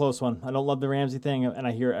going to be a close one. I don't love the Ramsey thing, and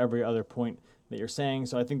I hear every other point that you're saying,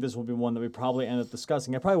 so I think this will be one that we probably end up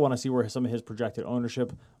discussing. I probably want to see where some of his projected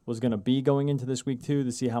ownership was going to be going into this week too,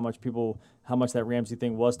 to see how much that Ramsey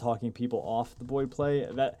thing was talking people off the Boyd play.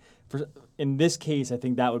 In this case, I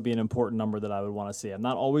think that would be an important number that I would want to see. I'm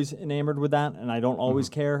not always enamored with that, and I don't always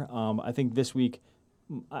care. I think this week,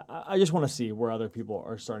 I just want to see where other people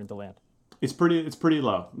are starting to land. It's pretty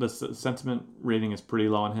low. The sentiment rating is pretty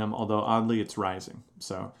low on him, although oddly it's rising.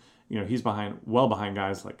 So, he's well behind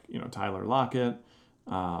guys like, Tyler Lockett.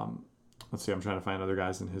 Let's see, I'm trying to find other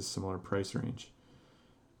guys in his similar price range.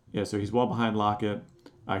 Yeah, so he's well behind Lockett.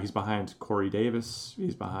 He's behind Corey Davis.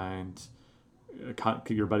 He's behind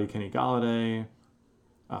your buddy Kenny Galladay,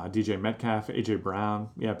 DJ Metcalf, AJ Brown.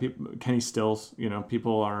 Yeah, Kenny Stills.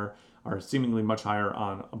 People are seemingly much higher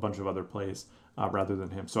on a bunch of other plays rather than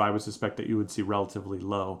him. So I would suspect that you would see relatively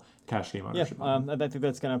low cash game ownership. Yeah, I think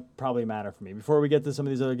that's going to probably matter for me. Before we get to some of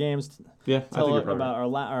these other games, tell about our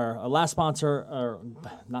last sponsor,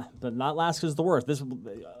 not last because it's the worst.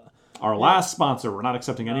 Our last sponsor. We're not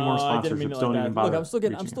accepting any more sponsorships. Don't even bother. Look,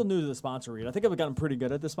 I'm still new to the sponsor read. I think I've gotten pretty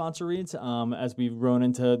good at the sponsor reads as we've grown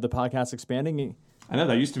into the podcast expanding. I know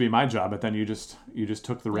that used to be my job, but then you just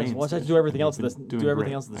took the reins. Well, I have to do everything else. Do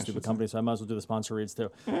everything else in this stupid company, so I might as well do the sponsor reads too.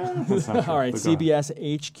 All right, CBS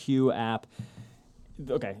HQ app.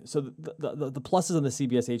 Okay, so the pluses on the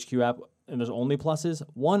CBS HQ app, and there's only pluses.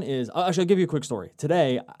 One is, actually, I'll give you a quick story.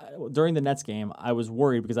 Today, during the Nets game, I was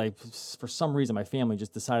worried because for some reason, my family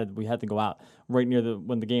just decided we had to go out right near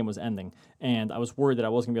when the game was ending. And I was worried that I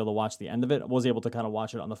wasn't going to be able to watch the end of it. I was able to kind of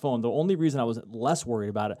watch it on the phone. The only reason I was less worried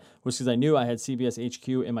about it was because I knew I had CBS HQ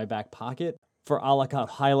in my back pocket for a la carte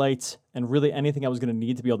highlights and really anything I was going to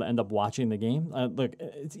need to be able to end up watching the game. Look,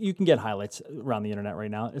 you can get highlights around the internet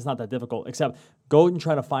right now. It's not that difficult, except go and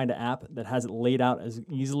try to find an app that has it laid out as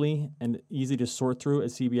easy to sort through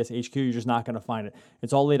as CBS HQ. You're just not going to find it.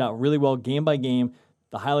 It's all laid out really well, game by game.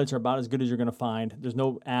 The highlights are about as good as you're going to find. There's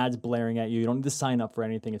no ads blaring at you. You don't need to sign up for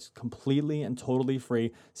anything. It's completely and totally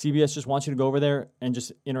free. CBS just wants you to go over there and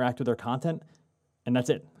just interact with their content. And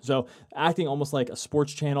that's it. So acting almost like a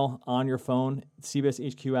sports channel on your phone,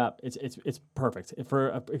 CBS HQ app, it's perfect. If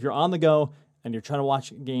you're on the go and you're trying to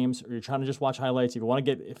watch games or you're trying to just watch highlights, if you want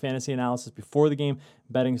to get fantasy analysis before the game,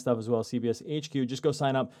 betting stuff as well, CBS HQ, just go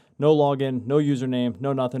sign up. No login, no username,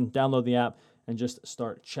 no nothing. Download the app and just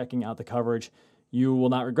start checking out the coverage. You will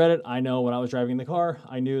not regret it. I know when I was driving in the car,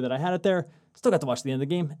 I knew that I had it there. Still got to watch the end of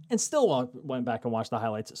the game and still went back and watched the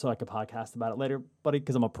highlights so I could podcast about it later, buddy,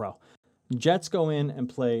 because I'm a pro. Jets go in and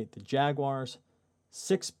play the Jaguars.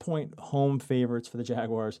 6-point home favorites for the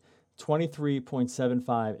Jaguars.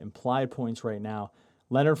 23.75 implied points right now.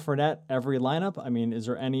 Leonard Fournette, every lineup. I mean, is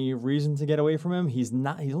there any reason to get away from him? He's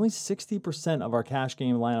not. He's only 60% of our cash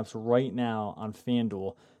game lineups right now on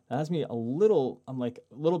FanDuel. That has me a little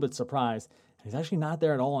bit surprised. He's actually not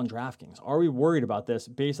there at all on DraftKings. Are we worried about this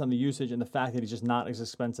based on the usage and the fact that he's just not as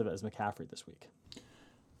expensive as McCaffrey this week?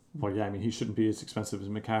 Well, yeah, I mean, he shouldn't be as expensive as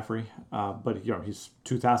McCaffrey, but he's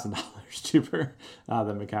 $2,000 cheaper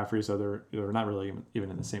than McCaffrey, so they're not really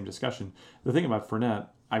even in the same discussion. The thing about Fournette,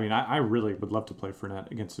 I mean, I really would love to play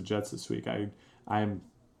Fournette against the Jets this week. I'm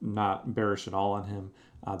not bearish at all on him.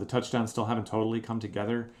 The touchdowns still haven't totally come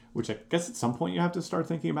together, which I guess at some point you have to start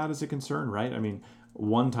thinking about as a concern, right? I mean,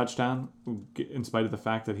 one touchdown, in spite of the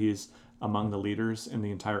fact that he's among the leaders in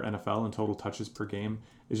the entire NFL in total touches per game,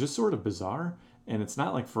 is just sort of bizarre. And it's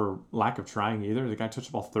not like for lack of trying either. The guy touched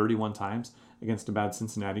the ball 31 times against a bad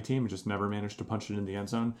Cincinnati team and just never managed to punch it in the end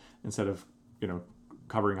zone instead of,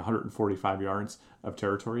 covering 145 yards of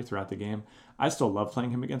territory throughout the game. I still love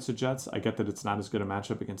playing him against the Jets. I get that it's not as good a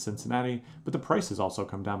matchup against Cincinnati, but the price has also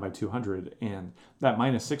come down by 200. And that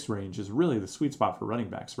 -6 range is really the sweet spot for running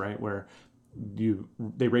backs, right? Where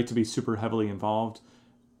they rate to be super heavily involved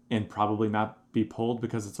and probably not be pulled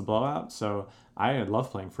because it's a blowout. So I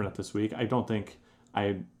love playing Fournette this week. I don't think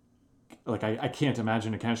I can't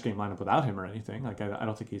imagine a cash game lineup without him or anything. Like I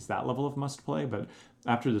don't think he's that level of must play. But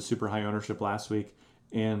after the super high ownership last week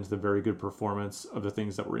and the very good performance of the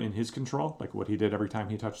things that were in his control, like what he did every time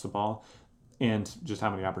he touched the ball, and just how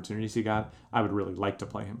many opportunities he got, I would really like to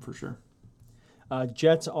play him for sure.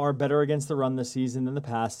 Jets are better against the run this season than the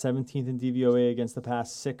past. 17th in DVOA against the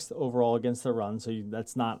pass, 6th overall against the run. So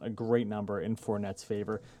that's not a great number in Fournette's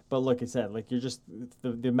favor. But like I said, like you're just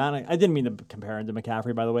the amount of, I didn't mean to compare him to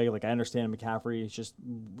McCaffrey, by the way. Like I understand McCaffrey is just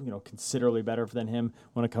considerably better than him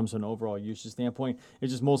when it comes to an overall usage standpoint.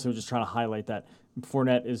 It's just mostly just trying to highlight that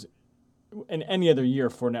Fournette is. In any other year,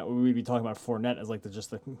 Fournette, we'd be talking about Fournette as like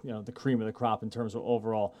the cream of the crop in terms of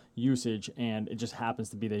overall usage, and it just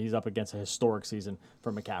happens to be that he's up against a historic season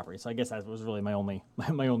for McCaffrey. So I guess that was really my only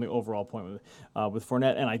overall point with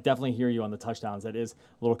Fournette, and I definitely hear you on the touchdowns. That is a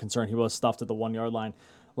little concerned. He was stuffed at the 1 yard line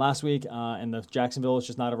last week, and the Jacksonville is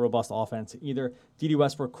just not a robust offense either. Dede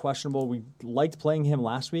Westbrook questionable. We liked playing him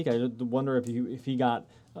last week. I wonder if he got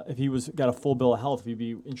a full bill of health, if he'd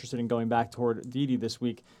be interested in going back toward Dede this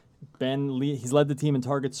week. Ben Lee, he's led the team in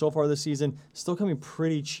targets so far this season, still coming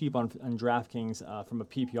pretty cheap on DraftKings from a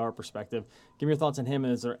PPR perspective. Give me your thoughts on him,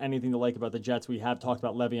 and is there anything to like about the Jets? We have talked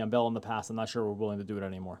about Le'Veon Bell in the past. I'm not sure we're willing to do it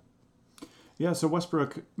anymore. Yeah, so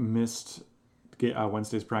Westbrook missed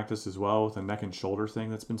Wednesday's practice as well with a neck and shoulder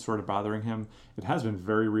thing that's been sort of bothering him. It has been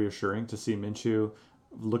very reassuring to see Minshew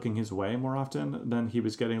looking his way more often than he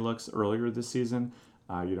was getting looks earlier this season.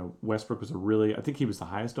 Westbrook was I think he was the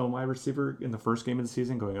highest owned wide receiver in the first game of the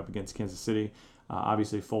season going up against Kansas City.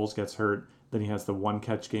 Obviously, Foles gets hurt. Then he has the one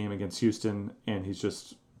catch game against Houston, and he's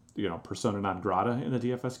just, persona non grata in the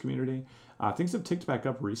DFS community. Things have ticked back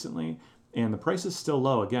up recently, and the price is still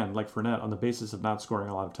low, again, like Fournette, on the basis of not scoring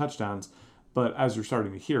a lot of touchdowns. But as you're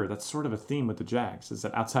starting to hear, that's sort of a theme with the Jags, is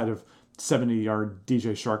that outside of 70-yard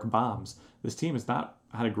DJ Shark bombs, this team has not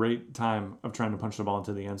had a great time of trying to punch the ball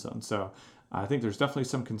into the end zone. So I think there's definitely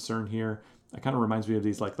some concern here. It kind of reminds me of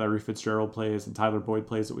these like Larry Fitzgerald plays and Tyler Boyd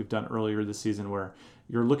plays that we've done earlier this season, where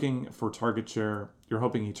you're looking for target share. You're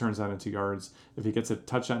hoping he turns that into yards. If he gets a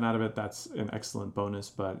touchdown out of it, that's an excellent bonus.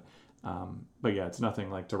 But yeah, it's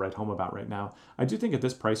nothing like to write home about right now. I do think at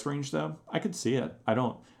this price range, though, I could see it. I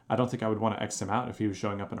don't think I would want to X him out if he was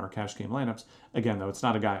showing up in our cash game lineups. Again, though, it's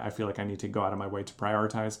not a guy I feel like I need to go out of my way to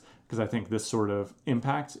prioritize, because I think this sort of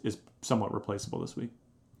impact is somewhat replaceable this week.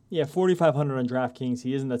 Yeah, 4,500 on DraftKings.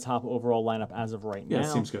 He is in the top overall lineup as of right now. Yeah,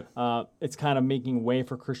 seems good. It's kind of making way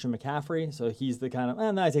for Christian McCaffrey, so he's the kind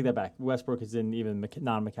of. No, I take that back. Westbrook is in even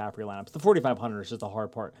non-McCaffrey lineups. The 4,500 is just a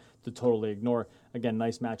hard part to totally ignore. Again,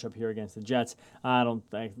 nice matchup here against the Jets. I don't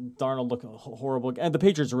think Darnold looked horrible. And the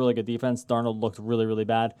Patriots are a really good defense. Darnold looked really, really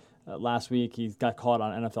bad last week. He got caught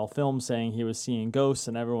on NFL film saying he was seeing ghosts,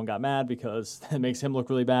 and everyone got mad because it makes him look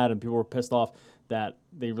really bad, and people were pissed off that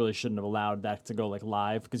they really shouldn't have allowed that to go like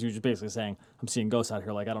live, because he was just basically saying, I'm seeing ghosts out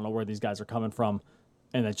here. Like, I don't know where these guys are coming from.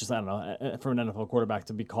 And it's just, I don't know, for an NFL quarterback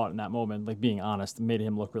to be caught in that moment, like being honest, made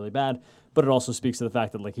him look really bad. But it also speaks to the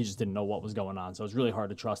fact that like he just didn't know what was going on. So it's really hard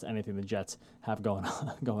to trust anything the Jets have going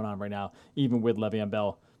on right now, even with Le'Veon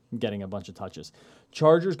Bell getting a bunch of touches.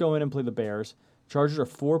 Chargers go in and play the Bears. Chargers are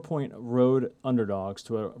 4-point road underdogs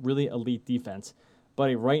to a really elite defense.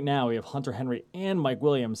 Buddy, right now we have Hunter Henry and Mike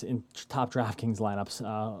Williams in top DraftKings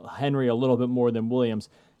lineups. Henry a little bit more than Williams.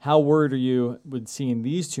 How worried are you with seeing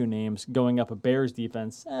these two names going up a Bears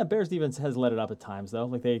defense? Bears defense has let it up at times, though.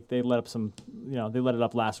 Like they let up some, they let it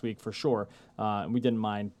up last week for sure, and we didn't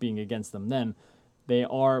mind being against them then. They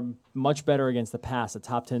are much better against the pass, a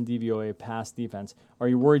top 10 DVOA pass defense. Are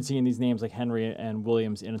you worried seeing these names like Henry and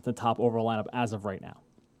Williams in the top overall lineup as of right now?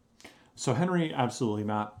 So Henry, absolutely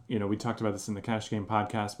not. We talked about this in the Cash Game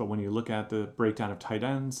podcast, but when you look at the breakdown of tight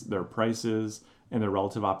ends, their prices, and their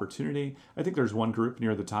relative opportunity, I think there's one group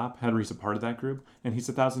near the top. Henry's a part of that group, and he's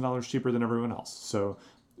 $1,000 cheaper than everyone else. So,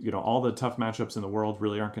 all the tough matchups in the world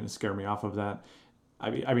really aren't going to scare me off of that.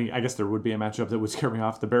 I mean, I guess there would be a matchup that would scare me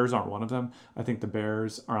off. The Bears aren't one of them. I think the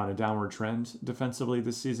Bears are on a downward trend defensively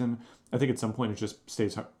this season. I think at some point it just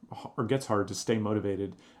gets hard to stay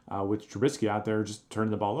motivated with Trubisky out there just turning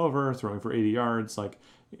the ball over, throwing for 80 yards. Like,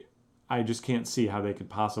 I just can't see how they could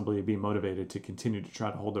possibly be motivated to continue to try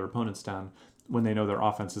to hold their opponents down when they know their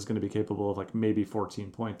offense is going to be capable of like maybe 14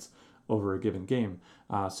 points over a given game.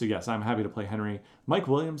 So yes, I'm happy to play Henry. Mike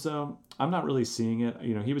Williams, though, I'm not really seeing it.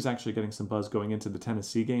 He was actually getting some buzz going into the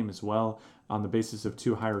Tennessee game as well on the basis of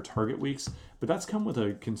 2 higher target weeks, but that's come with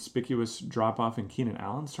a conspicuous drop-off in Keenan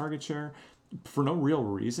Allen's target share for no real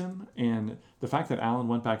reason. And the fact that Allen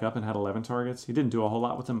went back up and had 11 targets, he didn't do a whole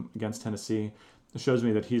lot with them against Tennessee. shows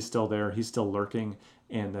me that he's still there, he's still lurking,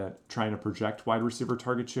 and that trying to project wide receiver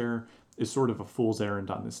target share is sort of a fool's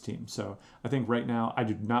errand on this team. So I think right now I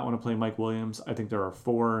do not want to play Mike Williams. I think there are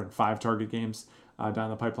 4 and 5 target games down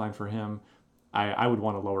the pipeline for him. I would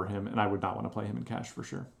want to lower him, and I would not want to play him in cash for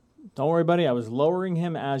sure. Don't worry, buddy. I was lowering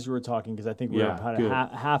him as you were talking because I think we were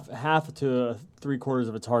about half to 3/4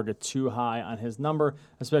 of a target too high on his number,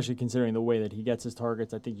 especially considering the way that he gets his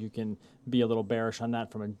targets. I think you can be a little bearish on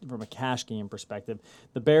that from a cash game perspective.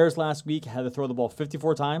 The Bears last week had to throw the ball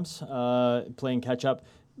 54 times, playing catch up.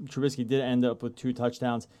 Trubisky did end up with 2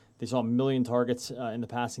 touchdowns. They saw 1 million targets in the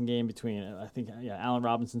passing game between, Allen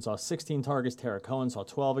Robinson saw 16 targets. Tara Cohen saw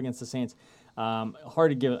 12 against the Saints.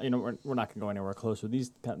 Hard to give, we're not going to go anywhere close with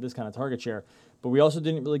this kind of target share. But we also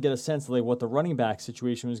didn't really get a sense of what the running back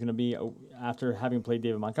situation was going to be after having played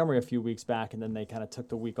David Montgomery a few weeks back, and then they kind of took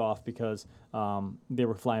the week off because they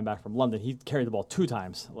were flying back from London. He carried the ball 2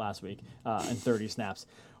 times last week in 30 snaps.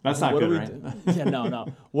 That's not good, right? Yeah, no.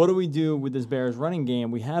 What do we do with this Bears running game?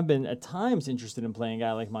 We have been at times interested in playing a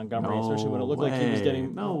guy like Montgomery, especially when it looked like he was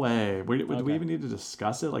getting... No way. Do we even need to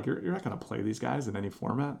discuss it? Like, you're not going to play these guys in any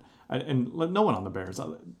format. And no one on the Bears.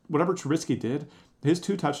 Whatever Trubisky did, his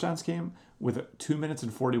 2 touchdowns came with 2 minutes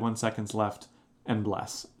and 41 seconds left and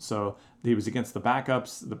less. So he was against the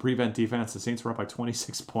backups, the prevent defense. The Saints were up by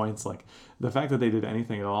 26 points. Like, the fact that they did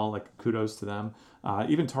anything at all, like, kudos to them.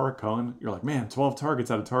 Even Tariq Cohen, you're like, man, 12 targets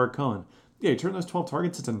out of Tariq Cohen. Yeah, you turn those 12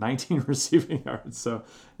 targets into 19 receiving yards. So,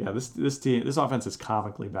 yeah, this offense is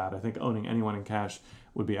comically bad. I think owning anyone in cash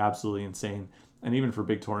would be absolutely insane. And even for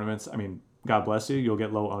big tournaments, I mean, God bless you, you'll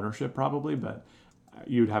get low ownership probably, but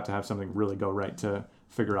you'd have to have something really go right to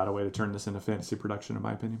figure out a way to turn this into fantasy production, in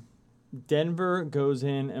my opinion. Denver goes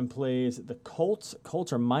in and plays the Colts.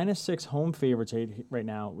 Colts are -6 home favorites right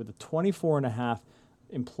now with a 24.5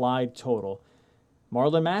 implied total.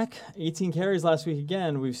 Marlon Mack, 18 carries last week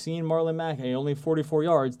again. We've seen Marlon Mack, only 44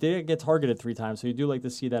 yards. Did get targeted 3 times, so you do like to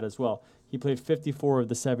see that as well. He played 54 of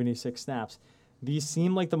the 76 snaps. These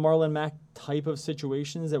seem like the Marlon Mack type of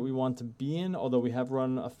situations that we want to be in, although we have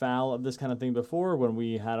run afoul of this kind of thing before when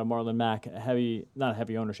we had a Marlon Mack not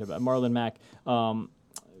heavy ownership, a Marlon Mack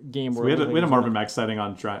game where we had a Marvin Mack sighting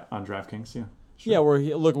on DraftKings, yeah. Sure.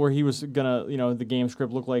 Yeah, where he was gonna, the game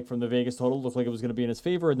script looked like from the Vegas total looked like it was gonna be in his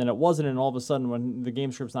favor, and then it wasn't, and all of a sudden when the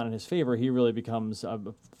game script's not in his favor, he really becomes a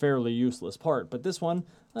fairly useless part. But this one,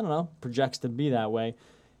 I don't know, projects to be that way.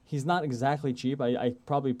 He's not exactly cheap. I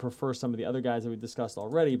probably prefer some of the other guys that we discussed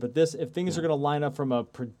already, but if things are gonna line up from a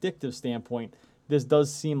predictive standpoint, this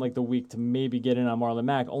does seem like the week to maybe get in on Marlon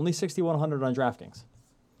Mack. Only 6,100 on DraftKings.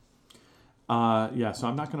 So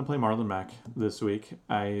I'm not going to play Marlon Mack this week.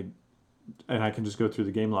 I can just go through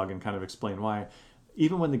the game log and kind of explain why.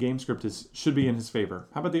 Even when the game script should be in his favor.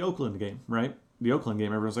 How about the Oakland game, right? The Oakland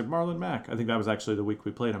game, everyone's like, Marlon Mack. I think that was actually the week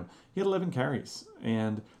we played him. He had 11 carries.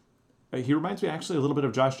 And he reminds me actually a little bit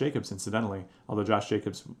of Josh Jacobs, incidentally, although Josh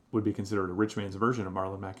Jacobs would be considered a rich man's version of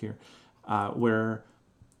Marlon Mack here, where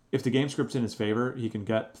if the game script's in his favor, he can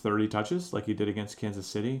get 30 touches like he did against Kansas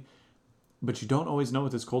City. But you don't always know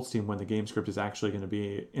with this Colts team when the game script is actually going to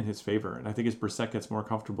be in his favor. And I think as Brissett gets more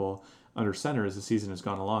comfortable under center as the season has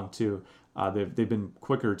gone along too, they've been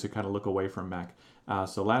quicker to kind of look away from Mack.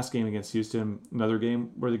 So last game against Houston, another game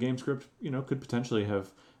where the game script, could potentially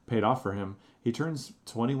have paid off for him. He turns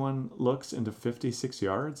 21 looks into 56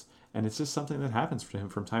 yards, and it's just something that happens for him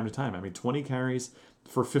from time to time. I mean, 20 carries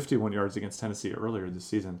for 51 yards against Tennessee earlier this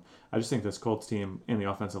season. I just think this Colts team in the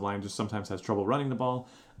offensive line just sometimes has trouble running the ball.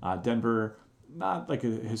 Denver, not like a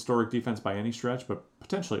historic defense by any stretch, but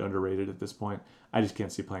potentially underrated at this point. I just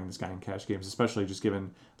can't see playing this guy in cash games, especially just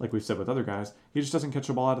given, like we've said with other guys, he just doesn't catch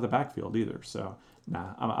the ball out of the backfield either. So,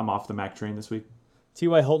 I'm off the Mack train this week.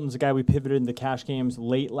 T.Y. Hilton's a guy we pivoted into cash games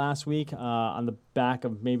late last week on the back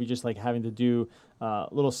of maybe just like having to do a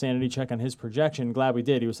little sanity check on his projection. Glad we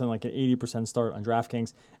did. He was something like an 80% start on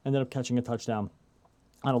DraftKings. Ended up catching a touchdown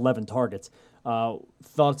on 11 targets.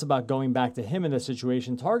 Thoughts about going back to him in this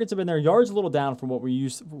situation? Targets have been there. Yards a little down from what we're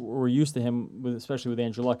used to him, especially with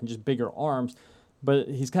Andrew Luck and just bigger arms. But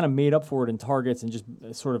he's kind of made up for it in targets and just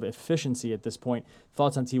sort of efficiency at this point.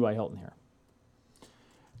 Thoughts on T.Y. Hilton here?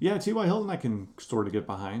 Yeah, T.Y. Hilton I can sort of get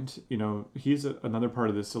behind. He's another part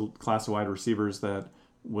of this class of wide receivers that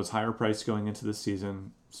was higher priced going into this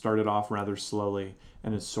season, started off rather slowly,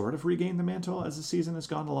 and has sort of regained the mantle as the season has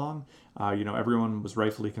gone along. Everyone was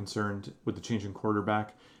rightfully concerned with the change in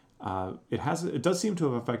quarterback. It does seem to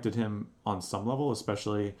have affected him on some level,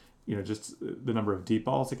 especially just the number of deep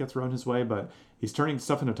balls that get thrown his way, but he's turning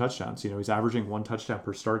stuff into touchdowns. He's averaging 1 touchdown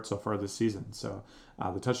per start so far this season. So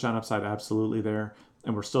the touchdown upside absolutely there.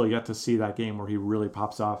 And we're still yet to see that game where he really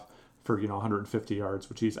pops off for 150 yards,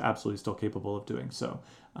 which he's absolutely still capable of doing. So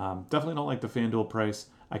definitely don't like the FanDuel price.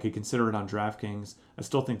 I could consider it on DraftKings. I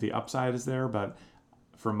still think the upside is there, but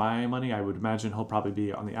for my money, I would imagine he'll probably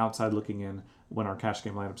be on the outside looking in when our cash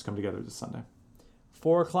game lineups come together this Sunday.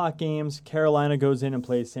 4 o'clock games. Carolina goes in and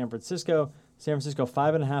plays San Francisco. San Francisco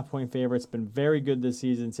 5.5-point favorite. It's been very good this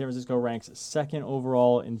season. San Francisco ranks second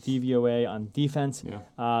overall in DVOA on defense.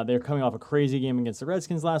 Yeah. They're coming off a crazy game against the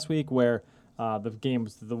Redskins last week where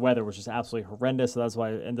the weather was just absolutely horrendous, so that's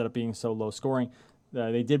why it ended up being so low scoring.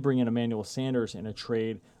 They did bring in Emmanuel Sanders in a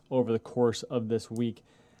trade over the course of this week.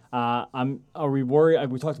 Are we worried?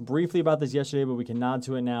 We talked briefly about this yesterday, but we can nod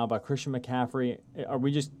to it now about Christian McCaffrey. Are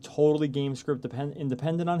we just totally game script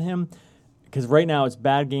independent on him? Because right now it's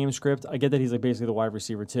bad game script. I get that he's like basically the wide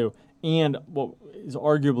receiver too. And what is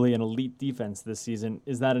arguably an elite defense this season,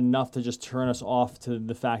 is that enough to just turn us off to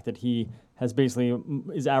the fact that he has basically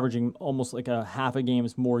is averaging almost like a half a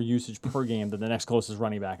game's more usage per game than the next closest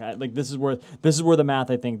running back? This is where the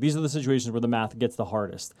math, I think, these are the situations where the math gets the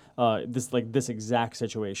hardest. This exact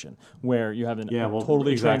situation where you have a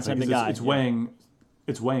totally transcendent guy.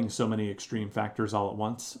 It's weighing so many extreme factors all at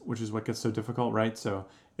once, which is what gets so difficult, right? So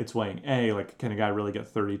it's weighing can a guy really get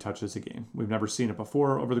 30 touches a game? We've never seen it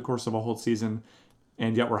before over the course of a whole season,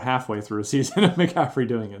 and yet we're halfway through a season of McCaffrey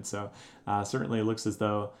doing it. So certainly it looks as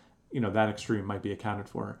though that extreme might be accounted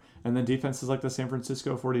for. And then defenses like the San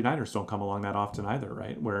Francisco 49ers don't come along that often either,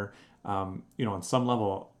 right? Where on some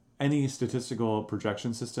level, any statistical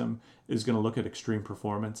projection system is going to look at extreme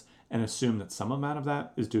performance and assume that some amount of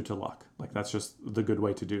that is due to luck. Like, that's just the good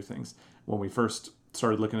way to do things. When we first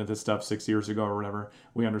started looking at this stuff 6 years ago or whatever,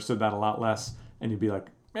 we understood that a lot less. And you'd be like,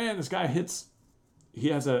 man, this guy he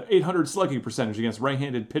has a 800 slugging percentage against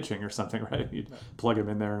right-handed pitching or something, right? You'd plug him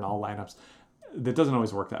in there in all lineups. That doesn't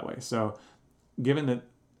always work that way. So given that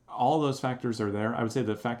all those factors are there, I would say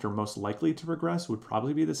the factor most likely to regress would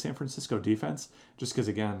probably be the San Francisco defense, just because,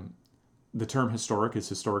 again, the term historic is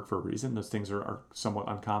historic for a reason. Those things are somewhat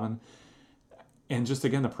uncommon. And just,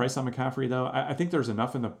 again, the price on McCaffrey, though, I think there's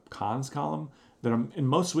enough in the cons column that in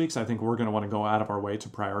most weeks, I think we're going to want to go out of our way to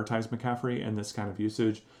prioritize McCaffrey and this kind of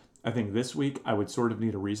usage. I think this week I would sort of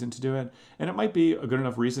need a reason to do it. And it might be a good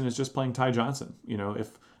enough reason as just playing Ty Johnson.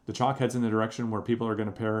 If the chalk heads in the direction where people are going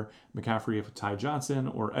to pair McCaffrey with Ty Johnson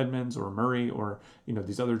or Edmonds or Murray or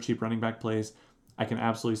these other cheap running back plays, I can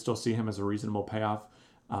absolutely still see him as a reasonable payoff.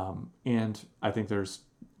 And I think there's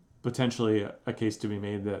potentially a case to be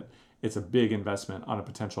made that it's a big investment on a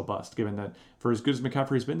potential bust, given that for as good as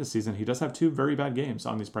McCaffrey's been this season, he does have 2 very bad games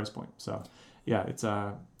on these price points. So, yeah, it's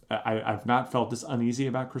I've not felt this uneasy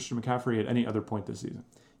about Christian McCaffrey at any other point this season.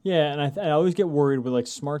 Yeah, and I always get worried with like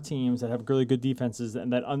smart teams that have really good defenses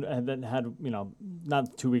and that had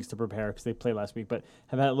not 2 weeks to prepare because they played last week, but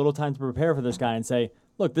have had a little time to prepare for this guy and say,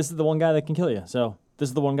 look, this is the one guy that can kill you. So this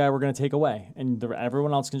is the one guy we're going to take away, and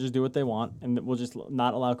everyone else can just do what they want, and we'll just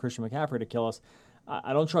not allow Christian McCaffrey to kill us.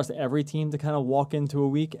 I don't trust every team to kind of walk into a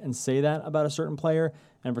week and say that about a certain player.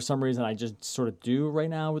 And for some reason, I just sort of do right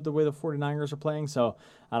now with the way the 49ers are playing. So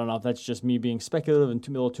I don't know if that's just me being speculative and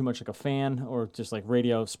a little too much like a fan or just like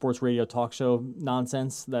sports radio talk show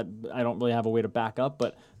nonsense that I don't really have a way to back up.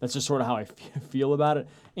 But that's just sort of how I feel about it.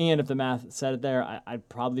 And if the math said it there, I'd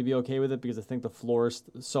probably be okay with it because I think the floor is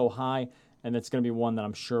so high. And it's going to be one that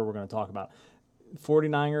I'm sure we're going to talk about.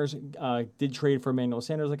 49ers did trade for Emmanuel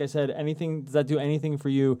Sanders, like I said. Does that do anything for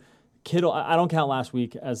you? Kittle, I don't count last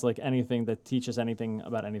week as like anything that teaches anything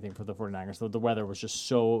about anything for the 49ers. The weather was just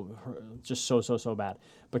so bad.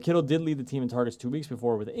 But Kittle did lead the team in targets 2 weeks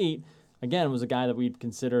before with 8. Again, was a guy that we'd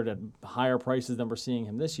considered at higher prices than we're seeing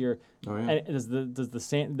him this year. Oh, yeah. And does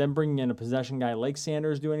them bringing in a possession guy like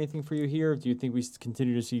Sanders do anything for you here? Do you think we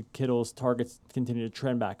continue to see Kittle's targets continue to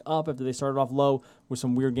trend back up after they started off low with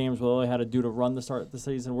some weird games where all they had to do to run the start of the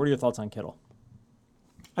season? What are your thoughts on Kittle?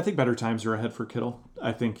 I think better times are ahead for Kittle.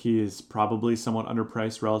 I think he is probably somewhat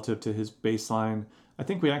underpriced relative to his baseline. I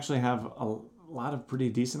think we actually have a lot of pretty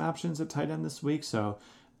decent options at tight end this week, so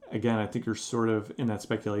again, I think you're sort of in that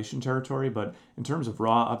speculation territory, but in terms of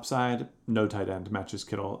raw upside, no tight end matches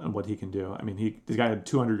Kittle and what he can do. I mean, this guy had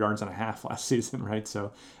 200 yards and a half last season, right?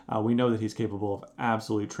 So we know that he's capable of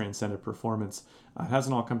absolutely transcendent performance. It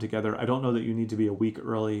hasn't all come together. I don't know that you need to be a week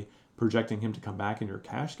early projecting him to come back in your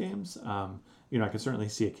cash games. I can certainly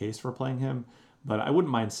see a case for playing him, but I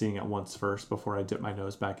wouldn't mind seeing it once first before I dip my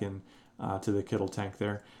nose back in to the Kittle tank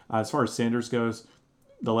there. As far as Sanders goes,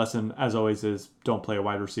 the lesson, as always, is don't play a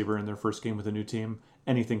wide receiver in their first game with a new team.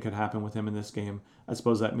 Anything could happen with him in this game. I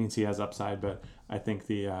suppose that means he has upside, but I think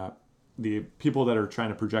the people that are trying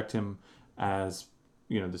to project him as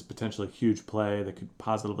this potentially huge play that could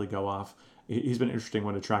positively go off, he's been an interesting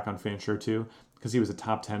one to track on Fanshare too, because he was a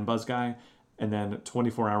top 10 buzz guy. And then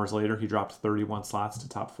 24 hours later, he dropped 31 slots to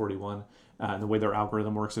top 41. And the way their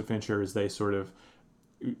algorithm works at Fanshare is they sort of,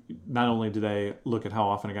 not only do they look at how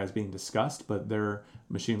often a guy's being discussed, but their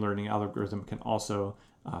machine learning algorithm can also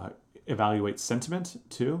evaluate sentiment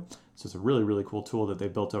too. So it's a really, really cool tool that they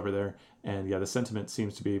built over there. And yeah, the sentiment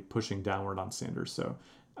seems to be pushing downward on Sanders. So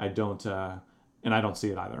I don't see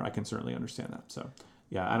it either. I can certainly understand that. So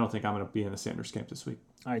yeah, I don't think I'm going to be in the Sanders camp this week.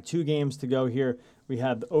 All right, 2 games to go here. We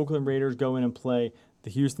have the Oakland Raiders go in and play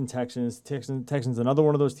the Houston Texans. Texans, another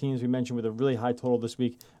one of those teams we mentioned with a really high total this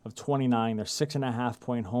week of 29. They're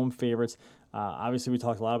 6.5-point home favorites. Obviously, we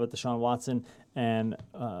talked a lot about Deshaun Watson and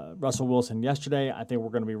Russell Wilson yesterday. I think we're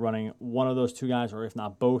going to be running one of those 2 guys, or if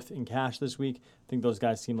not both, in cash this week. I think those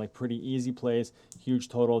guys seem like pretty easy plays, huge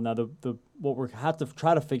total. Now, what we have to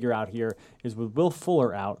try to figure out here is with Will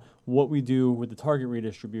Fuller out, what we do with the target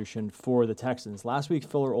redistribution for the Texans. Last week,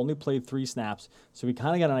 Fuller only played 3 snaps, so we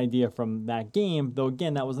kind of got an idea from that game, though,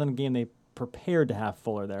 again, that wasn't a game they prepared to have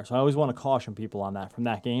Fuller there. So I always want to caution people on that from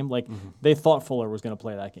that game. Like, they thought Fuller was going to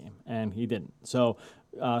play that game, and he didn't. So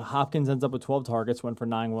Hopkins ends up with 12 targets, went for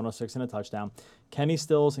 9, 106, and a touchdown. Kenny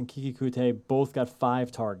Stills and Kiki Kute both got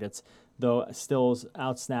 5 targets, though Stills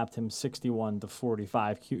outsnapped him 61-45.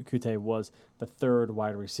 Kute was the 3rd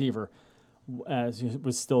wide receiver, as he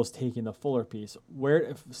was Stills taking the Fuller piece. Where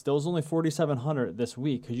if Stills only 4,700 this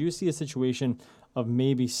week, could you see a situation of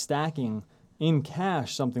maybe stacking in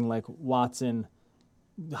cash something like Watson,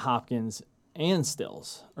 Hopkins, and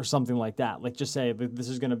Stills, or something like that? Like, just say this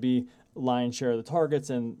is going to be lion's share of the targets,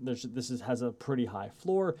 and has a pretty high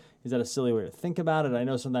floor. Is that a silly way to think about it? I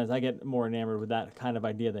know sometimes I get more enamored with that kind of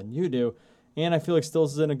idea than you do. And I feel like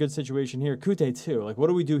Stills is in a good situation here. Kute too. Like, what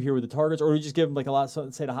do we do here with the targets? Or do we just give him like a lot,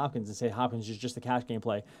 say to Hopkins, and say Hopkins is just a cash game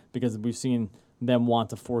play, because we've seen them want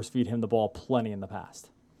to force feed him the ball plenty in the past?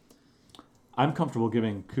 I'm comfortable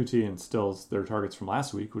giving Kuti and Stills their targets from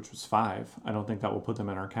last week, which was 5. I don't think that will put them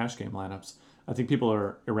in our cash game lineups. I think people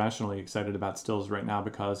are irrationally excited about Stills right now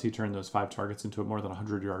because he turned those 5 targets into more than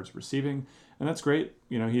 100 yards receiving, and that's great.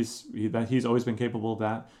 You know, he's always been capable of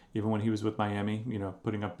that, even when he was with Miami. You know,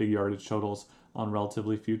 putting up big yardage totals on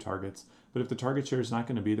relatively few targets. But if the target share is not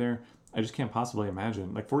going to be there, I just can't possibly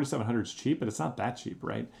imagine. Like, 4,700 is cheap, but it's not that cheap,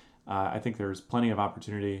 right? I think there's plenty of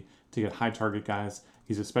opportunity to get high target guys.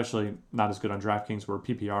 He's especially not as good on DraftKings, where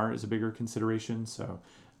PPR is a bigger consideration. So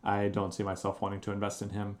I don't see myself wanting to invest in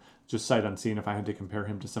him. Just sight unseen, if I had to compare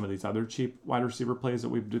him to some of these other cheap wide receiver plays that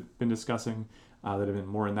we've been discussing, that have been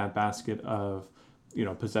more in that basket of, you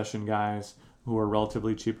know, possession guys who are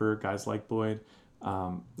relatively cheaper, guys like Boyd.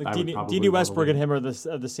 Like D.D. Westbrook and him are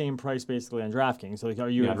the same price basically on DraftKings. So, like, are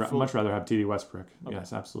you? Yeah, I'd much rather have D.D. Westbrook. Okay.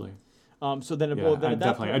 Yes, absolutely. So then, yeah, then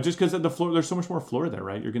definitely. Just because the floor, there's so much more floor there,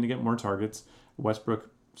 right? You're going to get more targets. Westbrook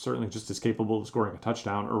certainly just as capable of scoring a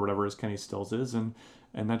touchdown or whatever as Kenny Stills is, and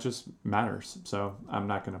that just matters. So I'm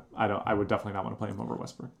not gonna. I would definitely not want to play him over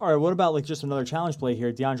Westbrook. All right. What about like just another challenge play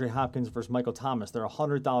here? DeAndre Hopkins versus Michael Thomas. They're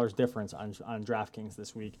 $100 difference on DraftKings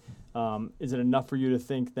this week. Is it enough for you to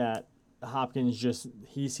think that Hopkins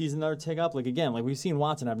he sees another tick up? Like, again, like we've seen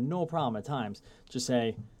Watson have no problem at times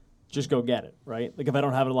just go get it, right? Like, if I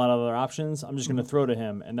don't have a lot of other options, I'm just going to throw to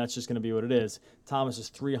him, and that's just going to be what it is. Thomas is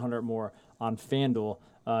 300 more on FanDuel.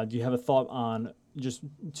 Do you have a thought on just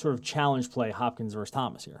sort of challenge play Hopkins versus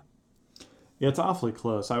Thomas here? Yeah, it's awfully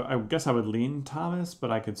close. I guess I would lean Thomas, but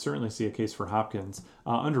I could certainly see a case for Hopkins.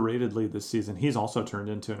 Underratedly this season, he's also turned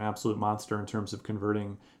into an absolute monster in terms of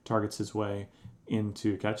converting targets his way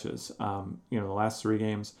into catches. The last 3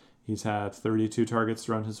 games, he's had 32 targets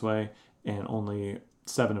thrown his way, and only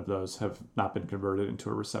 7 of those have not been converted into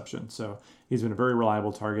a reception. So he's been a very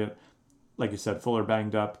reliable target. Like you said, Fuller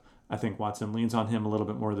banged up. I think Watson leans on him a little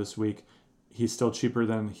bit more this week. He's still cheaper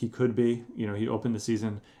than he could be. You know, he opened the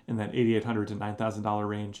season in that $8,800 to $9,000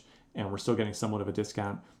 range, and we're still getting somewhat of a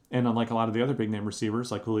discount. And unlike a lot of the other big name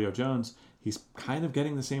receivers like Julio Jones, he's kind of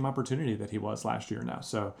getting the same opportunity that he was last year now.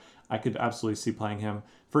 So I could absolutely see playing him.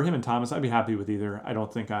 For him and Thomas, I'd be happy with either. I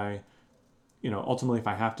don't think ultimately, if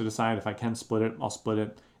I have to decide, if I can split it, I'll split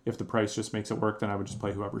it. If the price just makes it work, then I would just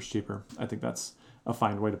play whoever's cheaper. I think that's a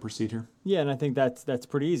fine way to proceed here. Yeah, and I think that's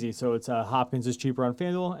pretty easy. So it's Hopkins is cheaper on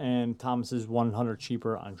FanDuel, and Thomas is $100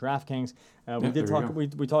 cheaper on DraftKings.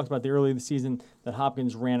 We talked about the early in the season that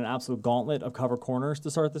Hopkins ran an absolute gauntlet of cover corners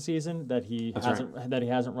to start the season that he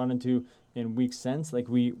hasn't run into in weeks since. Like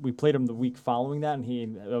we played him the week following that,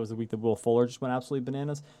 and that was the week that Will Fuller just went absolutely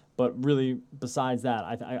bananas. But really, besides that,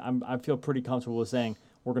 I feel pretty comfortable with saying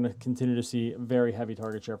we're going to continue to see very heavy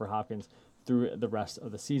target share for Hopkins through the rest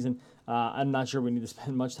of the season. I'm not sure we need to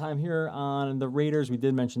spend much time here on the Raiders. We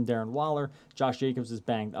did mention Darren Waller. Josh Jacobs is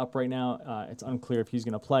banged up right now. It's unclear if he's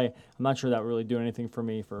going to play. I'm not sure that will really do anything for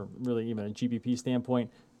me for really even a GPP standpoint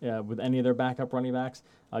with any of their backup running backs.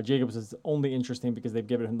 Jacobs is only interesting because they've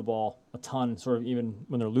given him the ball a ton, sort of even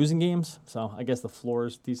when they're losing games. So I guess the floor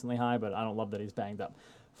is decently high, but I don't love that he's banged up.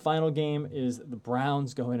 Final game is the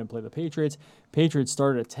Browns go in and play the Patriots. Patriots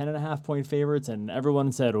started at 10.5-point favorites, and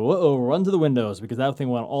everyone said, whoa, run to the windows, because that thing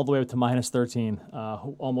went all the way up to minus 13,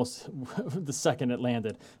 almost the second it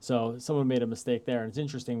landed. So someone made a mistake there, and it's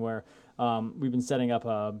interesting where we've been setting up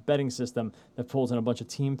a betting system that pulls in a bunch of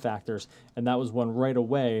team factors, and that was one right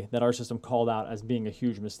away that our system called out as being a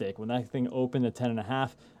huge mistake. When that thing opened at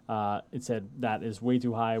 10.5, it said that is way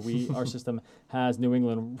too high. Our system has New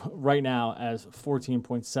England right now as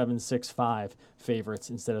 14.765 favorites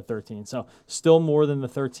instead of 13. So still more than the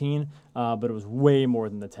 13, but it was way more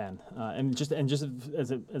than the 10. And just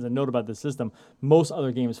as a note about the system, most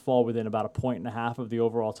other games fall within about 1.5 points of the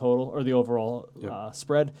overall total or the overall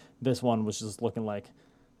spread. This one was just looking like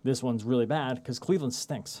this one's really bad because Cleveland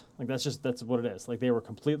stinks. Like that's what it is. Like they were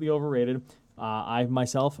completely overrated. I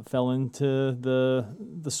myself fell into the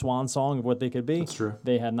swan song of what they could be. That's true.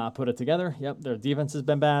 They had not put it together. Yep, their defense has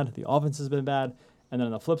been bad. The offense has been bad. And then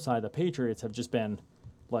on the flip side, the Patriots have just been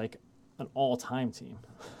like an all-time team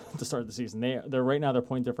to start the season. They're right now, their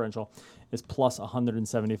point differential is plus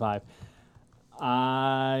 175.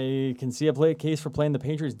 I can see a case for playing the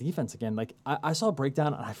Patriots defense again. Like I saw a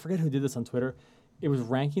breakdown, and I forget who did this on Twitter. It was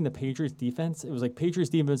ranking the Patriots defense. It was like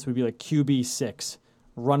Patriots defense would be like QB 6.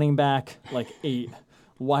 Running back like 8,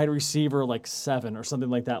 wide receiver like 7 or something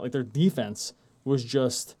like that. Like their defense was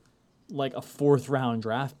just like a 4th-round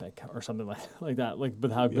draft pick or something like that. Like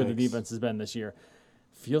with how good the defense has been this year,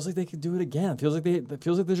 feels like they could do it again. Feels like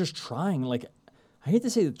they're just trying. Like I hate to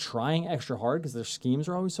say trying extra hard because their schemes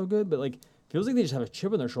are always so good, but like feels like they just have a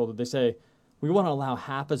chip on their shoulder. They say we want to allow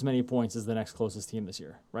half as many points as the next closest team this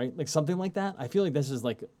year, right? Like something like that. I feel like this is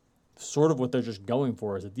like sort of what they're just going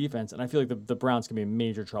for as a defense, and I feel like the Browns can be in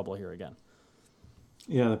major trouble here again.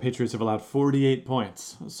 Yeah, the Patriots have allowed 48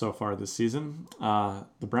 points so far this season. The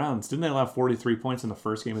Browns, didn't they allow 43 points in the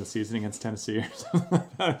first game of the season against Tennessee?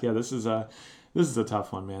 Yeah, this is a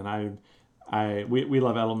tough one, man. We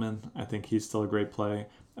love Edelman. I think he's still a great play.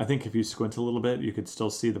 I think if you squint a little bit, you could still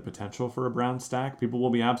see the potential for a Brown stack. People will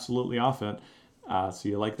be absolutely off it, so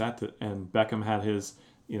you like that. And Beckham had his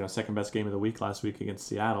second best game of the week last week against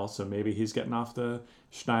Seattle, so maybe he's getting off the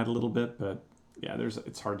schneid a little bit. But yeah,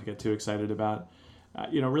 it's hard to get too excited about,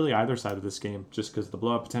 really either side of this game, just because the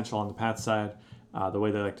blowout potential on the Pats side, the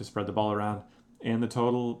way they like to spread the ball around, and the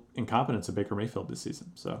total incompetence of Baker Mayfield this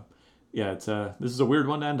season. So yeah, this is a weird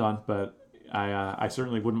one to end on, but I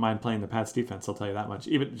certainly wouldn't mind playing the Pats defense, I'll tell you that much.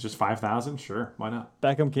 Even just 5,000, sure, why not?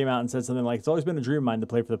 Beckham came out and said something like, it's always been a dream of mine to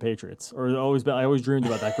play for the Patriots. I always dreamed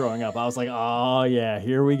about that growing up. I was like, oh, yeah,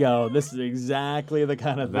 here we go. This is exactly the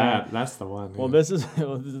kind of thing. That's the one. Well, this is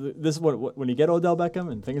what when you get Odell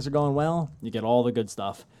Beckham and things are going well, you get all the good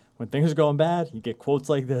stuff. When things are going bad, you get quotes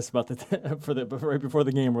like this about right before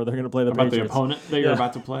the game where they're going to play the Patriots. About the opponent that you're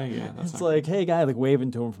about to play. Yeah, it's like, hey, guy, like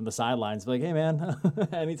waving to him from the sidelines, like, hey, man,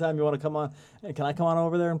 anytime you want to come on, hey, can I come on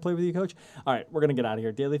over there and play with you, coach? All right, we're going to get out of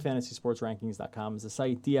here. DailyFantasySportsRankings.com is the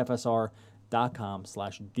site.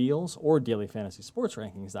 DFSR.com/deals or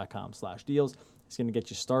DailyFantasySportsRankings.com/deals. It's going to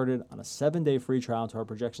get you started on a 7-day free trial to our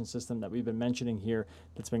projection system that we've been mentioning here.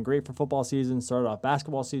 That's been great for football season. Started off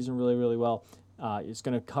basketball season really, really well. It's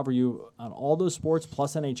going to cover you on all those sports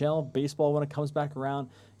plus NHL, baseball when it comes back around.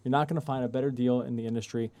 You're not going to find a better deal in the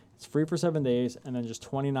industry. It's free for 7 days and then just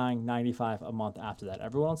 $29.95 a month after that.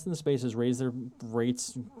 Everyone else in the space has raised their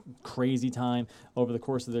rates crazy time over the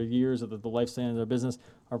course of their years of the lifespan of their business.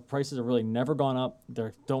 Our prices have really never gone up. They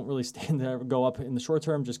don't really stand there go up in the short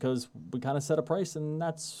term just because we kind of set a price and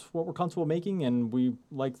that's what we're comfortable making and we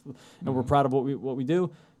like and we're proud of what we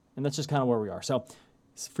do, and that's just kind of where we are. So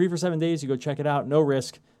it's free for 7 days. You go check it out. No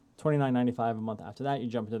risk. $29.95 a month after that. You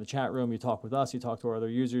jump into the chat room. You talk with us. You talk to our other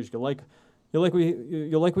users. You'll like what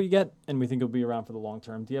you get, and we think you'll be around for the long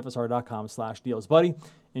term. DFSR.com/deals. Buddy,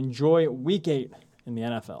 enjoy Week 8 in the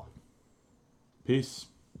NFL. Peace.